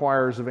God and the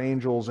choirs of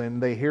angels,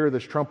 and they hear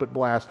this trumpet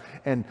blast,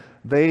 and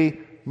they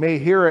may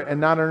hear it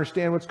and not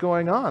understand what's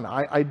going on?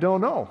 I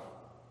don't know.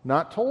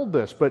 Not told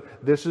this, but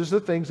this is the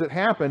things that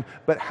happen.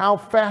 But how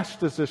fast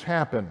does this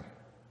happen?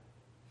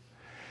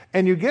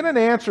 And you get an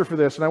answer for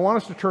this, and I want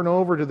us to turn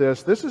over to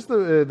this. This is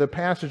the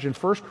passage in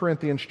 1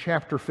 Corinthians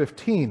chapter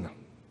 15.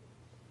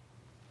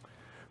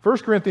 1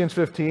 Corinthians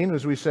 15,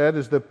 as we said,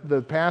 is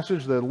the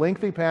passage, the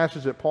lengthy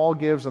passage that Paul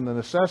gives on the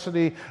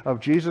necessity of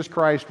Jesus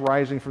Christ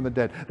rising from the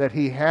dead, that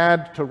he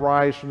had to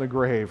rise from the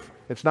grave.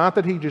 It's not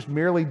that he just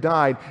merely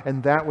died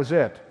and that was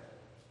it.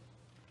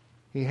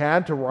 He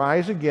had to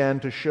rise again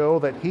to show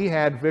that he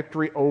had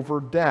victory over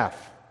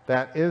death.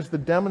 That is the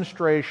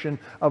demonstration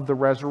of the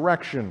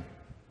resurrection.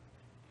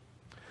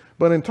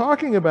 But in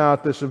talking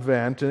about this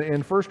event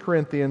in 1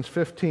 Corinthians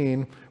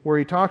 15, where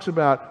he talks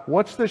about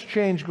what's this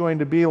change going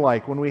to be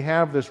like when we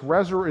have this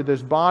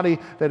body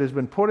that has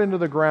been put into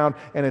the ground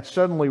and it's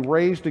suddenly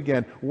raised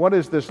again, what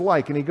is this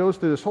like? And he goes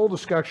through this whole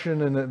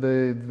discussion and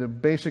the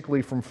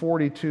basically from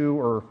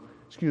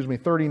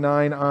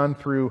 39 on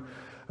through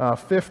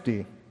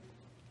 50.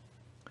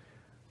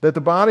 That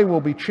the body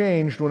will be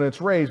changed when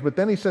it's raised. But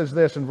then he says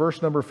this in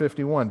verse number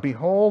 51,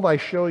 "Behold, I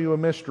show you a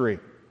mystery."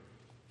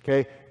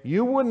 Okay,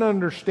 you wouldn't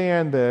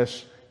understand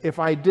this if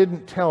I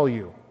didn't tell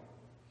you.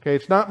 Okay,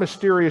 it's not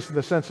mysterious in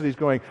the sense that he's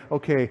going,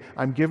 okay,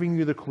 I'm giving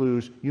you the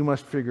clues, you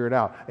must figure it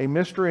out. A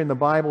mystery in the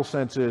Bible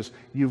sense is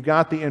you've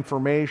got the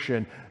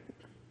information.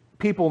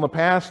 People in the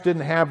past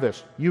didn't have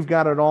this. You've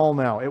got it all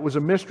now. It was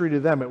a mystery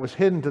to them. It was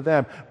hidden to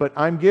them. But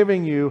I'm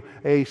giving you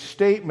a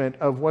statement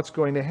of what's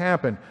going to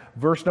happen.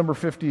 Verse number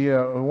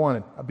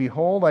 51,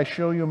 "Behold, I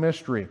show you a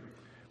mystery.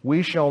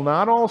 We shall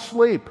not all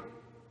sleep,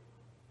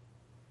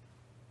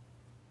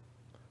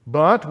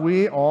 but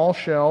we all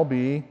shall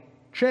be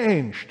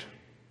changed."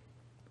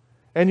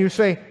 And you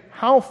say,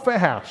 how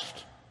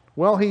fast?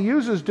 Well, he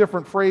uses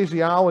different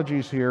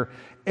phraseologies here.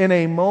 In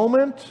a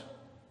moment,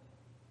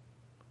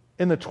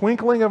 in the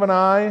twinkling of an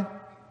eye,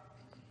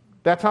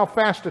 that's how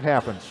fast it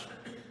happens.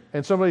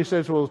 And somebody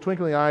says, well, the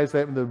twinkling of an eye is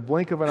that in the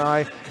blink of an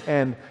eye,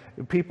 and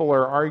people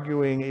are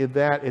arguing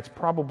that it's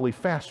probably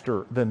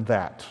faster than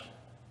that.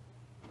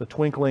 The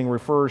twinkling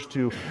refers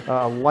to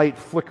a light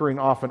flickering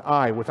off an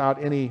eye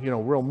without any,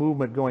 real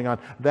movement going on.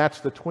 That's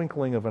the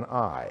twinkling of an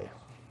eye.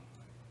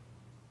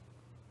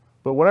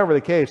 But whatever the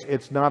case,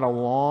 it's not a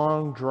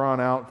long,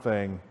 drawn-out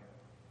thing.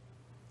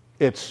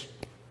 It's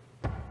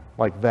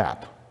like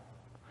that.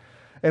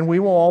 And we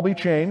will all be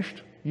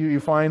changed.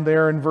 You find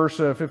there in verse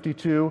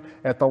 52,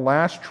 at the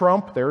last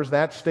trump, there's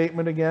that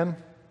statement again.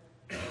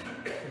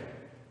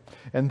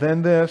 And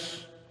then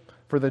this,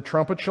 "For the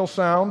trumpet shall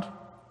sound,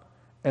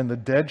 and the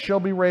dead shall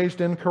be raised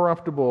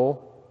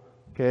incorruptible,"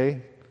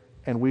 okay,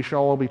 "and we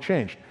shall all be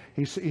changed."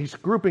 He's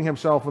grouping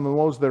himself in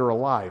those that are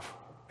alive.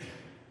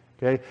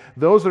 Okay,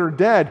 those that are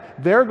dead,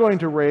 they're going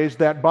to raise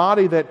that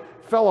body that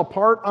fell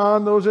apart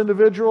on those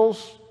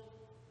individuals.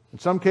 In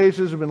some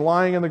cases have been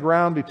lying in the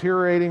ground,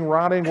 deteriorating,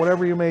 rotting,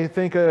 whatever you may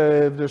think,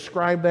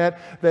 describe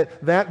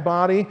that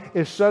body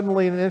is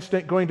suddenly in an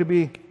instant going to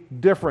be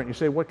different. You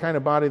say, what kind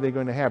of body are they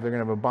going to have? They're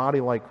going to have a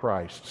body like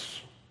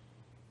Christ's.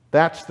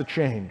 That's the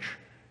change.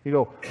 You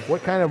go,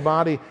 what kind of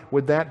body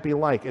would that be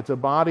like? It's a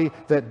body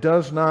that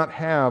does not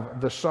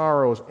have the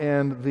sorrows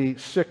and the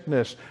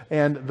sickness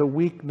and the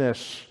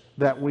weakness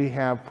that we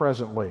have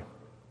presently.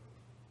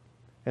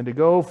 And to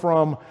go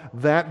from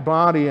that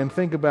body and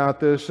think about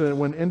this,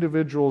 when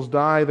individuals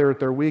die, they're at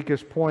their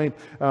weakest point,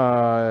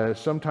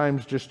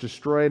 sometimes just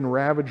destroyed and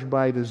ravaged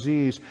by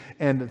disease,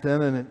 and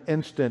then in an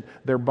instant,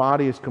 their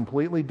body is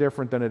completely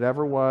different than it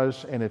ever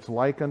was, and it's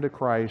like unto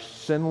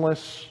Christ,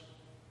 sinless,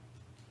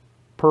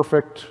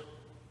 perfect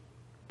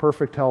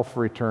health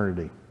for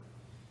eternity.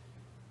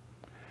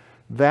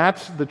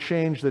 That's the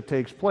change that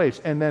takes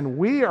place. And then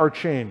we are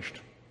changed.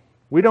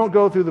 We don't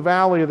go through the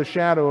valley of the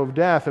shadow of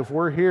death if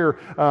we're here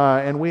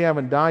and we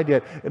haven't died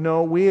yet.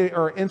 No, we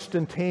are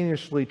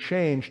instantaneously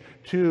changed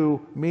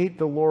to meet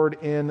the Lord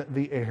in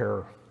the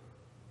air.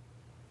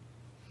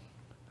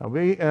 Now,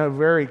 be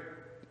very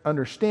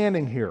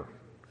understanding here.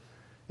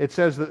 It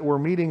says that we're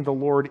meeting the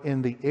Lord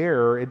in the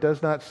air. It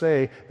does not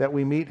say that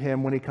we meet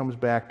Him when He comes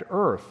back to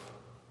earth.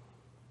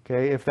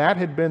 Okay, if that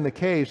had been the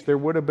case, there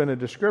would have been a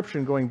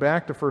description going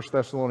back to 1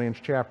 Thessalonians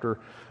chapter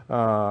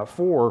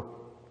 4.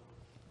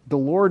 The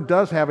Lord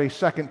does have a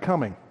second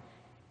coming.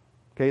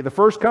 Okay, the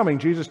first coming,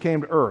 Jesus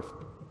came to earth.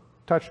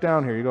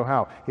 Touchdown here. You go,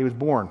 how? He was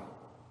born.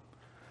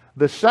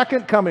 The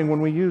second coming,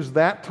 when we use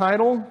that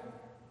title,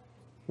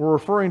 we're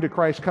referring to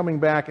Christ coming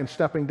back and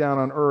stepping down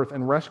on earth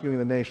and rescuing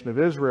the nation of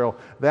Israel.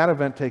 That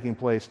event taking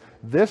place.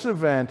 This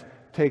event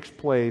takes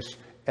place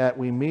at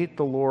we meet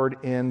the Lord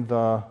in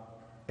the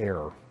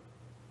air.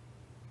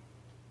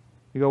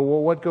 You go,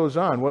 well, what goes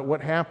on?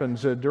 What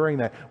happens during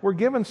that? We're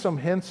given some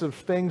hints of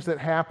things that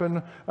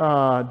happen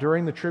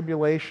during the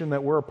tribulation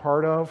that we're a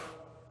part of.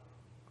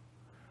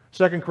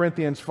 2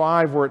 Corinthians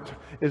 5, where it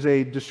is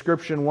a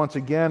description once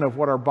again of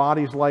what our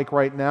body's like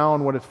right now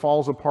and what it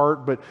falls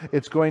apart, but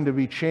it's going to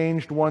be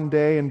changed one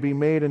day and be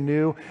made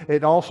anew.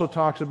 It also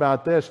talks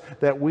about this,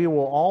 that we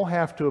will all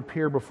have to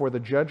appear before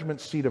the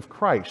judgment seat of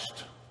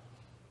Christ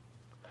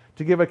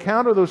to give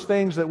account of those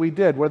things that we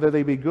did, whether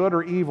they be good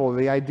or evil.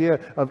 The idea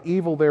of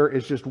evil there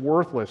is just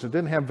worthless. It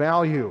didn't have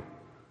value.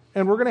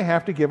 And we're going to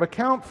have to give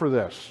account for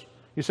this.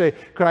 You say,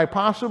 could I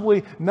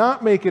possibly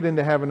not make it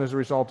into heaven as a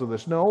result of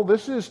this? No,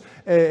 this is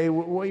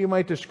what you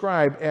might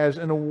describe as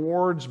an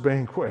awards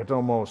banquet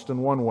almost in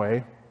one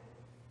way.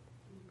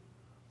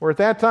 Where at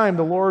that time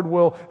the Lord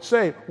will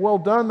say, well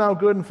done, thou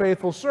good and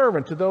faithful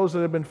servant, to those that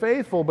have been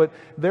faithful. But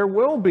there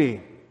will be,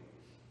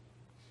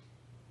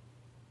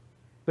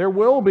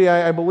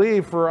 I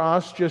believe, for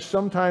us, just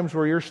sometimes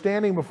where you're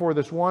standing before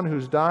this one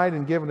who's died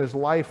and given his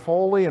life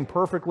wholly and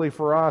perfectly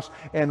for us,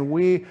 and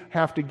we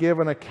have to give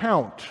an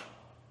account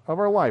of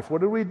our life.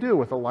 What did we do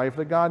with the life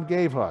that God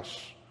gave us?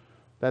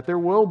 That there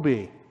will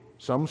be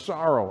some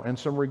sorrow and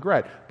some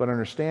regret. But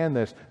understand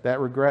this, that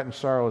regret and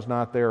sorrow is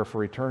not there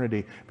for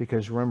eternity,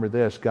 because remember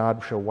this,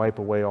 God shall wipe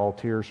away all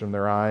tears from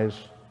their eyes.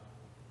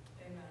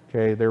 Amen.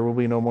 Okay, there will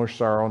be no more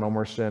sorrow, no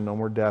more sin, no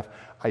more death.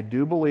 I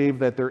do believe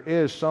that there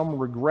is some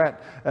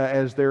regret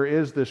as there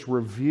is this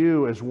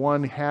review, as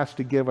one has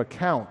to give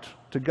account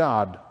to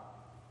God.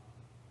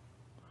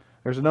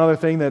 There's another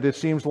thing that it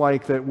seems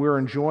like that we're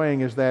enjoying,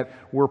 is that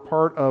we're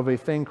part of a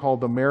thing called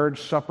the marriage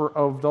supper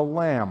of the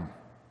Lamb.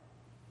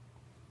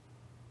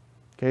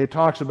 Okay, it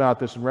talks about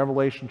this in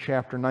Revelation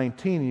chapter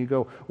 19, and you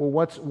go, well,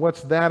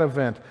 what's that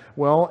event?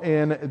 Well,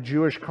 in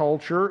Jewish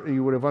culture,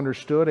 you would have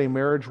understood a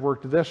marriage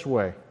worked this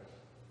way.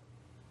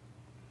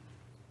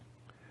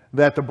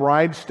 That the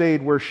bride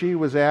stayed where she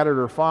was at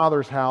her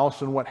father's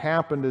house, and what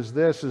happened is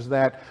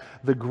that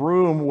the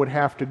groom would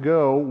have to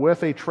go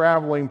with a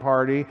traveling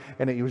party,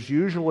 and it was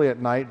usually at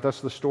night, thus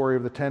the story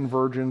of the 10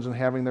 virgins and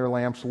having their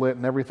lamps lit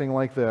and everything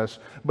like this.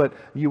 But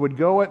you would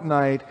go at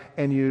night,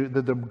 and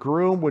the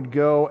groom would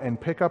go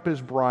and pick up his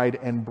bride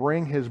and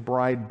bring his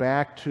bride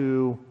back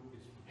to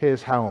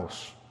his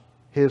house,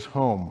 his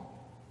home.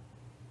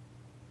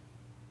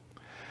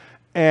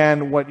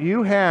 And what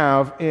you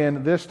have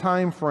in this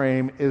time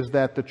frame is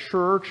that the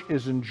church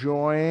is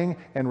enjoying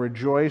and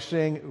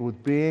rejoicing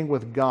with being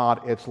with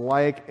God. It's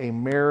like a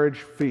marriage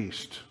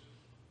feast.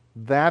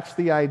 That's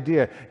the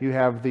idea. You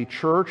have the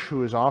church,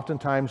 who is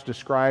oftentimes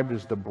described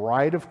as the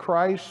bride of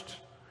Christ,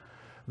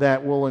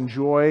 that will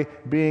enjoy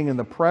being in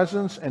the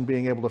presence and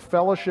being able to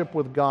fellowship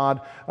with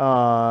God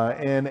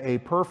in a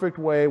perfect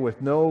way,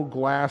 with no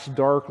glass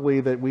darkly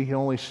that we can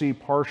only see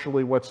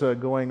partially what's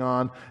going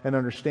on and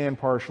understand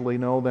partially.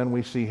 No, then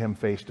we see Him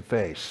face to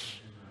face.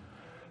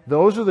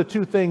 Those are the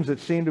two things that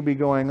seem to be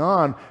going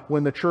on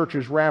when the church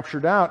is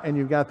raptured out and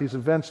you've got these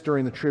events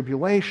during the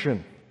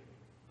tribulation.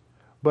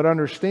 But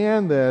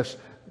understand this.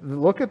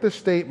 Look at this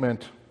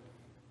statement,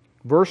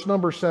 verse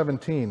number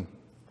 17.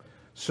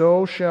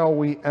 So shall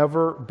we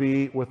ever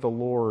be with the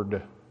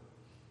Lord.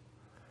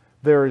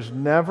 There is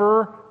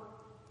never,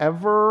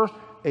 ever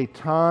a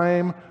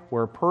time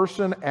where a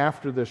person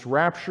after this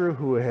rapture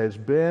who has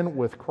been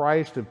with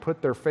Christ and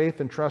put their faith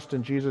and trust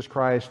in Jesus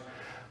Christ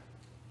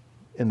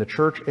in the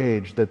church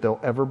age, that they'll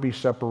ever be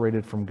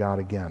separated from God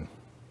again.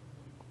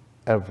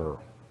 Ever.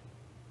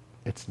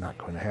 It's not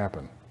going to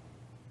happen.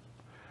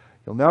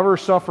 You'll never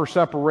suffer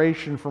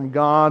separation from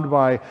God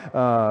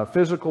by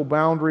physical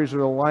boundaries or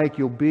the like.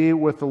 You'll be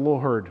with the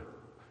Lord.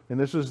 And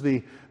this is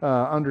the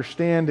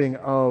understanding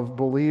of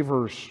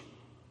believers.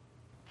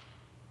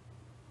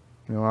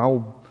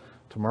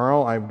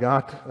 Tomorrow I've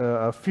got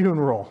a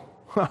funeral.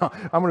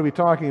 I'm going to be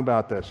talking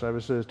about this. I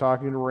was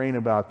talking to Rain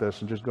about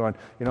this and just going,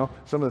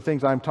 some of the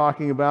things I'm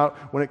talking about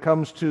when it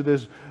comes to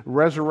this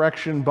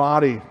resurrection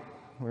body.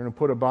 We're going to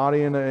put a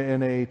body in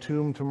a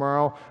tomb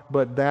tomorrow,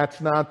 but that's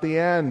not the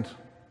end.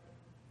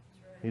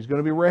 He's going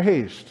to be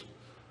raised.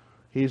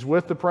 He's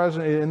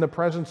in the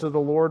presence of the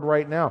Lord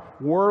right now.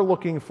 We're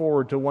looking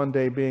forward to one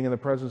day being in the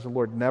presence of the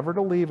Lord, never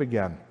to leave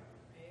again.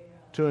 Amen.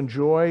 To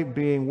enjoy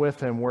being with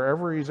Him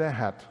wherever He's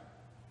at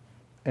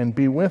and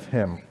be with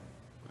Him.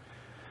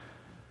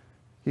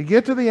 You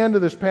get to the end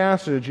of this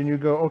passage and you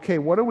go, okay,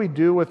 what do we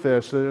do with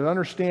this?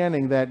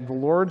 Understanding that the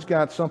Lord's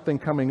got something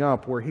coming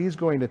up where He's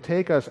going to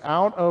take us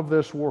out of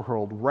this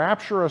world,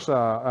 rapture us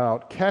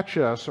out, catch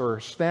us or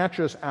snatch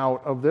us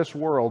out of this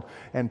world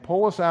and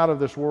pull us out of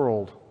this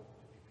world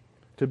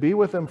to be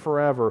with Him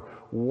forever.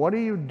 What do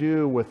you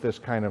do with this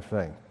kind of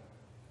thing?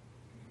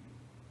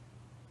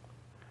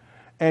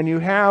 And you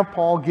have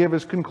Paul give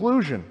his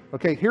conclusion.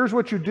 Okay, here's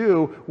what you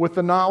do with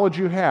the knowledge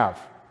you have.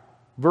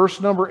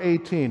 Verse number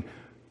 18.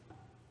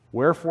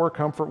 Wherefore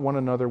comfort one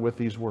another with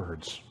these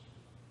words.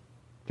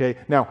 Okay,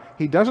 now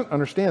he doesn't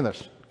understand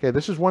this. Okay,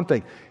 this is one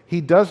thing. He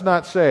does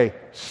not say,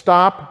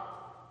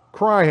 stop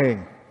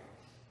crying.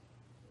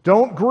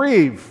 Don't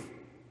grieve.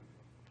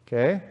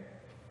 Okay?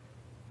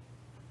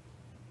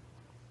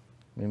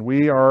 And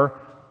we are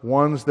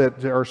ones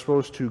that are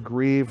supposed to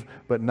grieve,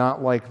 but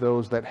not like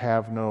those that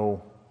have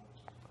no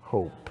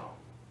hope.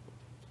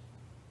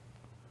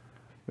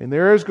 I mean,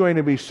 there is going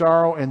to be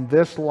sorrow in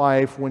this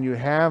life when you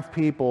have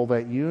people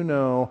that you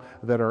know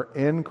that are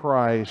in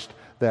Christ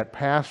that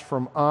pass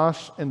from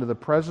us into the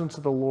presence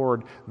of the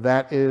Lord.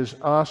 That is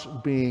us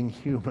being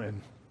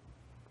human.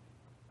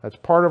 That's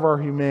part of our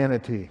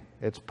humanity.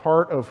 It's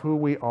part of who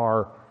we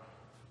are.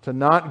 To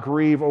not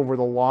grieve over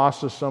the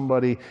loss of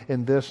somebody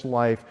in this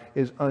life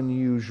is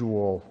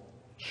unusual,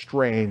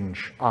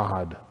 strange,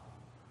 odd.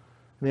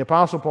 And the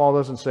Apostle Paul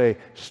doesn't say,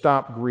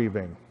 stop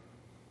grieving.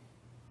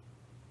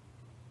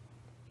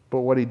 But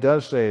what he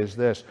does say is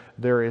this: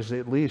 there is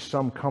at least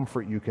some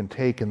comfort you can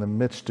take in the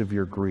midst of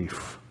your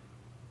grief.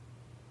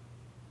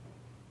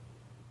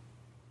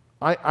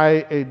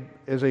 I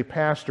as a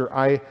pastor,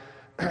 I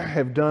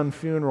have done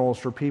funerals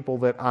for people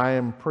that I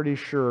am pretty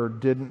sure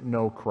didn't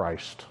know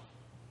Christ.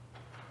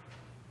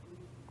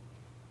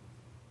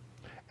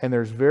 And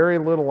there's very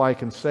little I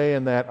can say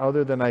in that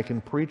other than I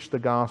can preach the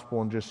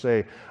gospel and just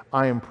say,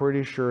 I am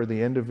pretty sure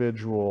the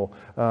individual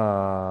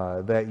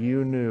that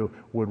you knew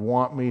would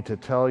want me to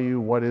tell you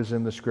what is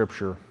in the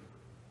Scripture.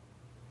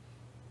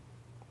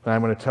 And I'm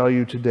going to tell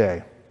you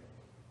today.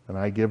 And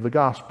I give the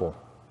gospel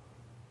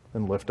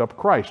and lift up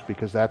Christ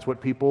because that's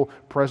what people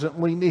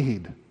presently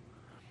need.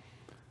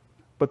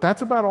 But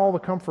that's about all the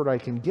comfort I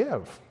can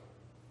give.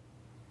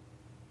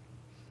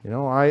 You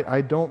know,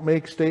 I don't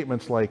make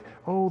statements like,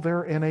 oh,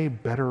 they're in a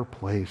better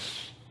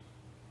place.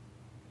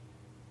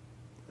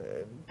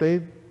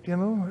 I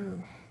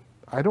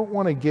don't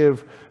want to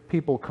give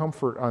people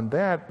comfort on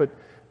that, but,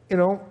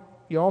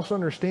 you also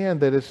understand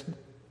that it's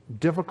a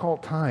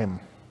difficult time.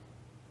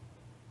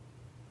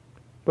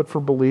 But for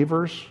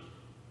believers,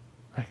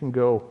 I can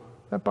go,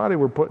 that body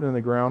we're putting in the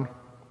ground,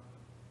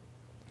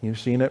 you've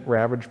seen it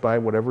ravaged by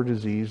whatever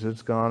disease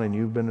it's gone, and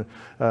you've been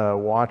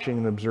watching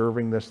and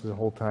observing this the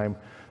whole time,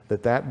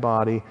 that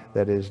body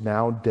that is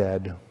now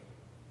dead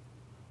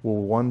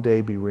will one day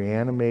be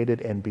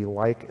reanimated and be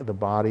like the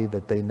body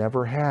that they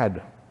never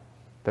had,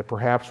 that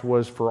perhaps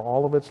was for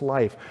all of its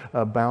life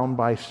bound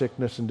by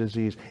sickness and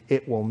disease.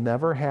 It will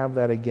never have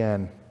that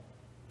again.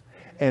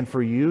 And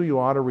for you, you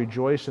ought to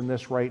rejoice in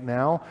this right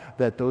now,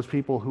 that those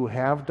people who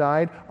have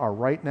died are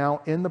right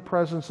now in the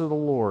presence of the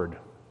Lord.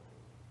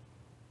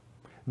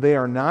 They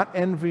are not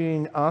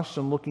envying us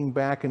and looking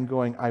back and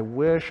going, I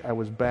wish I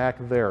was back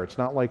there. It's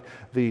not like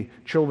the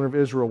children of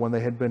Israel when they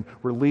had been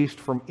released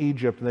from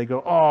Egypt and they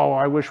go, oh,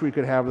 I wish we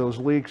could have those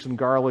leeks and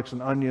garlics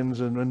and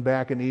onions and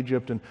back in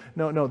Egypt. And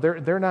no,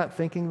 they're not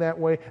thinking that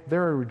way.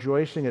 They're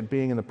rejoicing at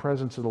being in the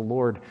presence of the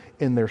Lord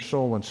in their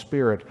soul and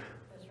spirit.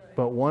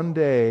 But one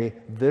day,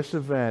 this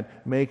event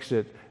makes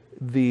it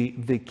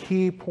the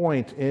key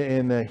point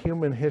in the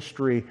human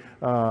history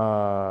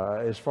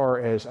as far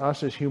as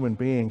us as human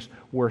beings,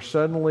 where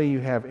suddenly you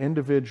have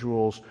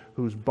individuals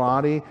whose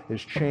body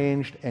is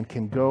changed and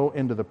can go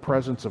into the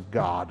presence of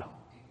God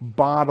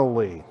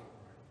bodily.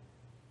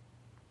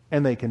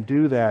 And they can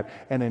do that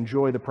and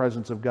enjoy the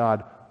presence of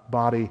God,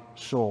 body,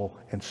 soul,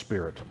 and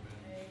spirit.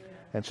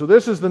 And so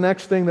this is the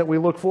next thing that we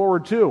look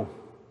forward to.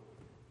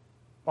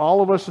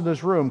 All of us in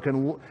this room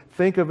can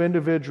think of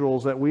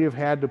individuals that we have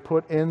had to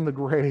put in the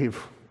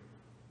grave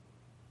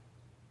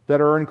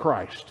that are in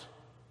Christ.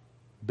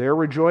 They're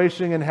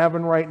rejoicing in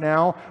heaven right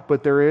now,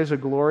 but there is a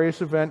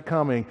glorious event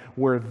coming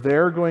where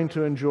they're going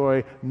to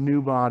enjoy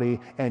new body,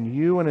 and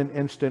you in an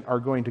instant are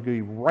going to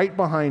be right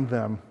behind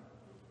them,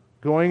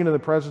 going into the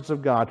presence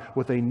of God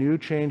with a new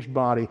changed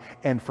body.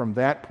 And from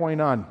that point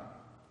on,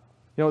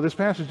 this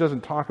passage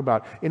doesn't talk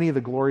about any of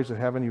the glories of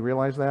heaven. You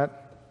realize that?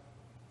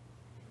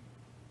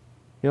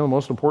 The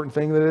most important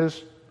thing that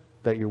is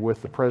that you're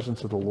with the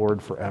presence of the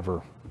Lord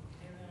forever.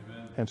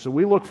 Amen. And so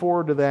we look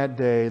forward to that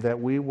day that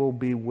we will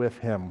be with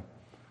Him.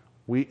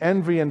 We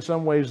envy in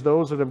some ways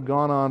those that have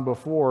gone on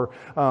before,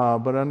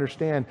 but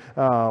understand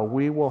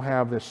we will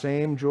have the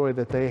same joy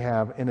that they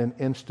have in an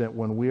instant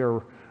when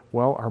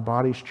our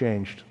body's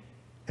changed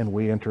and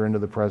we enter into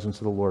the presence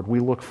of the Lord. We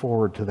look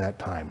forward to that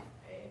time.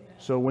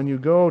 So when you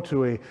go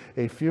to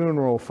a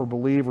funeral for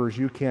believers,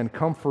 you can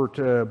comfort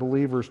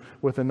believers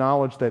with the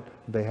knowledge that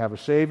they have a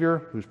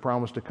Savior who's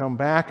promised to come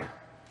back,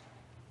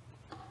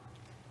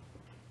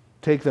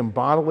 take them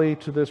bodily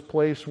to this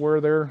place where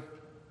they're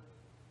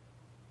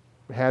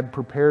had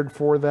prepared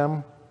for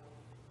them,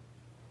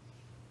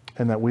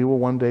 and that we will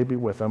one day be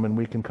with them, and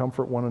we can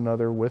comfort one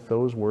another with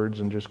those words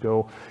and just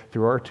go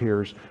through our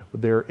tears.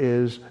 There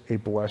is a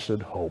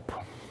blessed hope.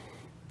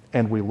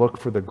 And we look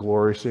for the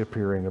glorious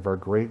appearing of our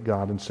great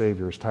God and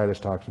Savior, as Titus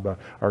talks about,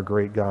 our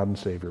great God and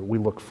Savior. We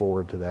look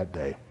forward to that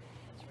day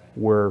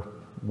where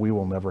we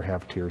will never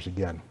have tears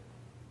again,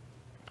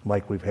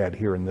 like we've had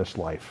here in this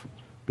life,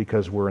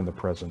 because we're in the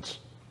presence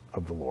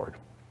of the Lord.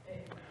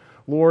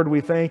 Lord,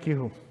 we thank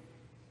you.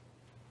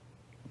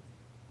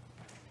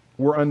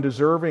 We're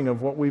undeserving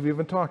of what we've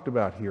even talked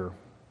about here.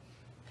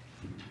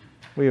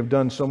 We have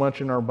done so much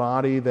in our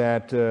body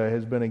that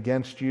has been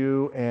against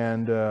you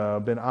and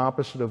been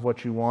opposite of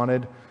what you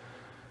wanted.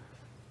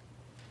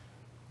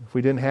 If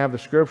we didn't have the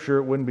Scripture,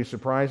 it wouldn't be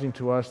surprising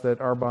to us that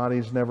our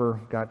bodies never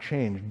got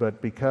changed. But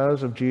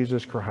because of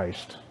Jesus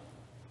Christ,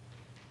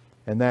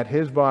 and that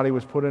His body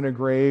was put in a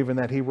grave, and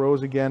that He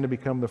rose again to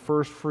become the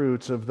first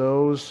fruits of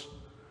those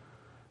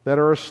that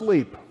are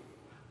asleep,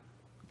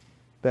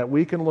 that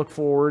we can look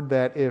forward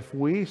that if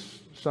we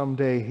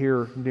someday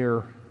here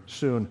near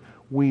soon,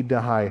 we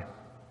die,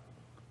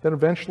 that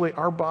eventually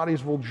our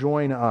bodies will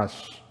join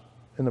us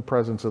in the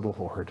presence of the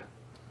Lord.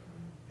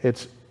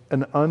 It's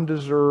an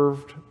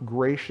undeserved,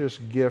 gracious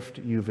gift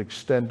you've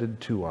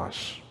extended to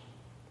us.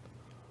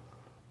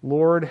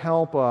 Lord,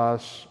 help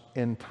us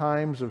in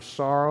times of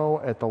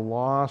sorrow at the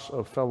loss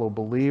of fellow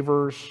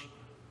believers,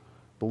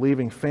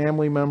 believing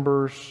family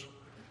members,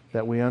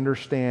 that we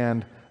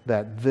understand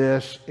that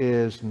this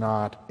is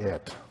not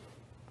it,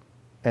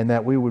 and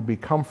that we would be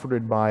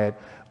comforted by it,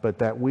 but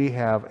that we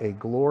have a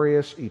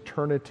glorious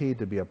eternity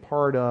to be a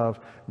part of,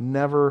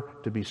 never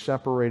to be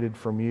separated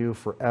from you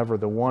forever,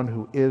 the one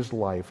who is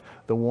life,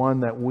 the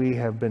one that we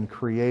have been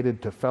created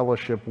to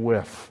fellowship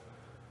with,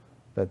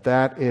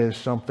 that is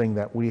something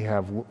that we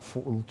have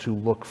to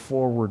look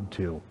forward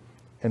to.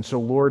 And so,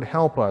 Lord,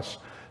 help us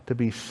to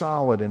be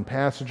solid in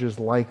passages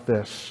like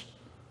this,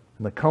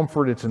 and the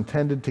comfort it's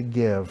intended to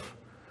give,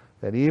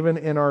 that even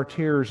in our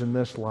tears in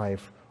this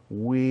life,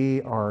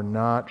 we are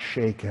not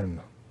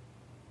shaken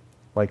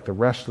like the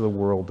rest of the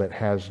world that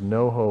has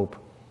no hope,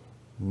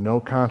 no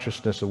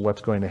consciousness of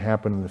what's going to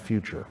happen in the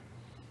future,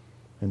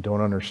 and don't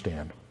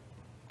understand.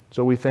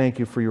 So we thank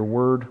you for your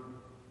word,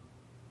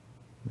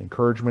 the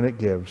encouragement it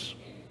gives.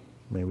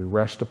 May we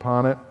rest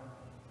upon it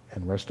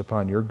and rest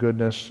upon your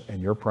goodness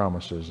and your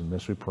promises. And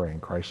this we pray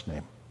in Christ's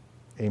name.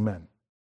 Amen.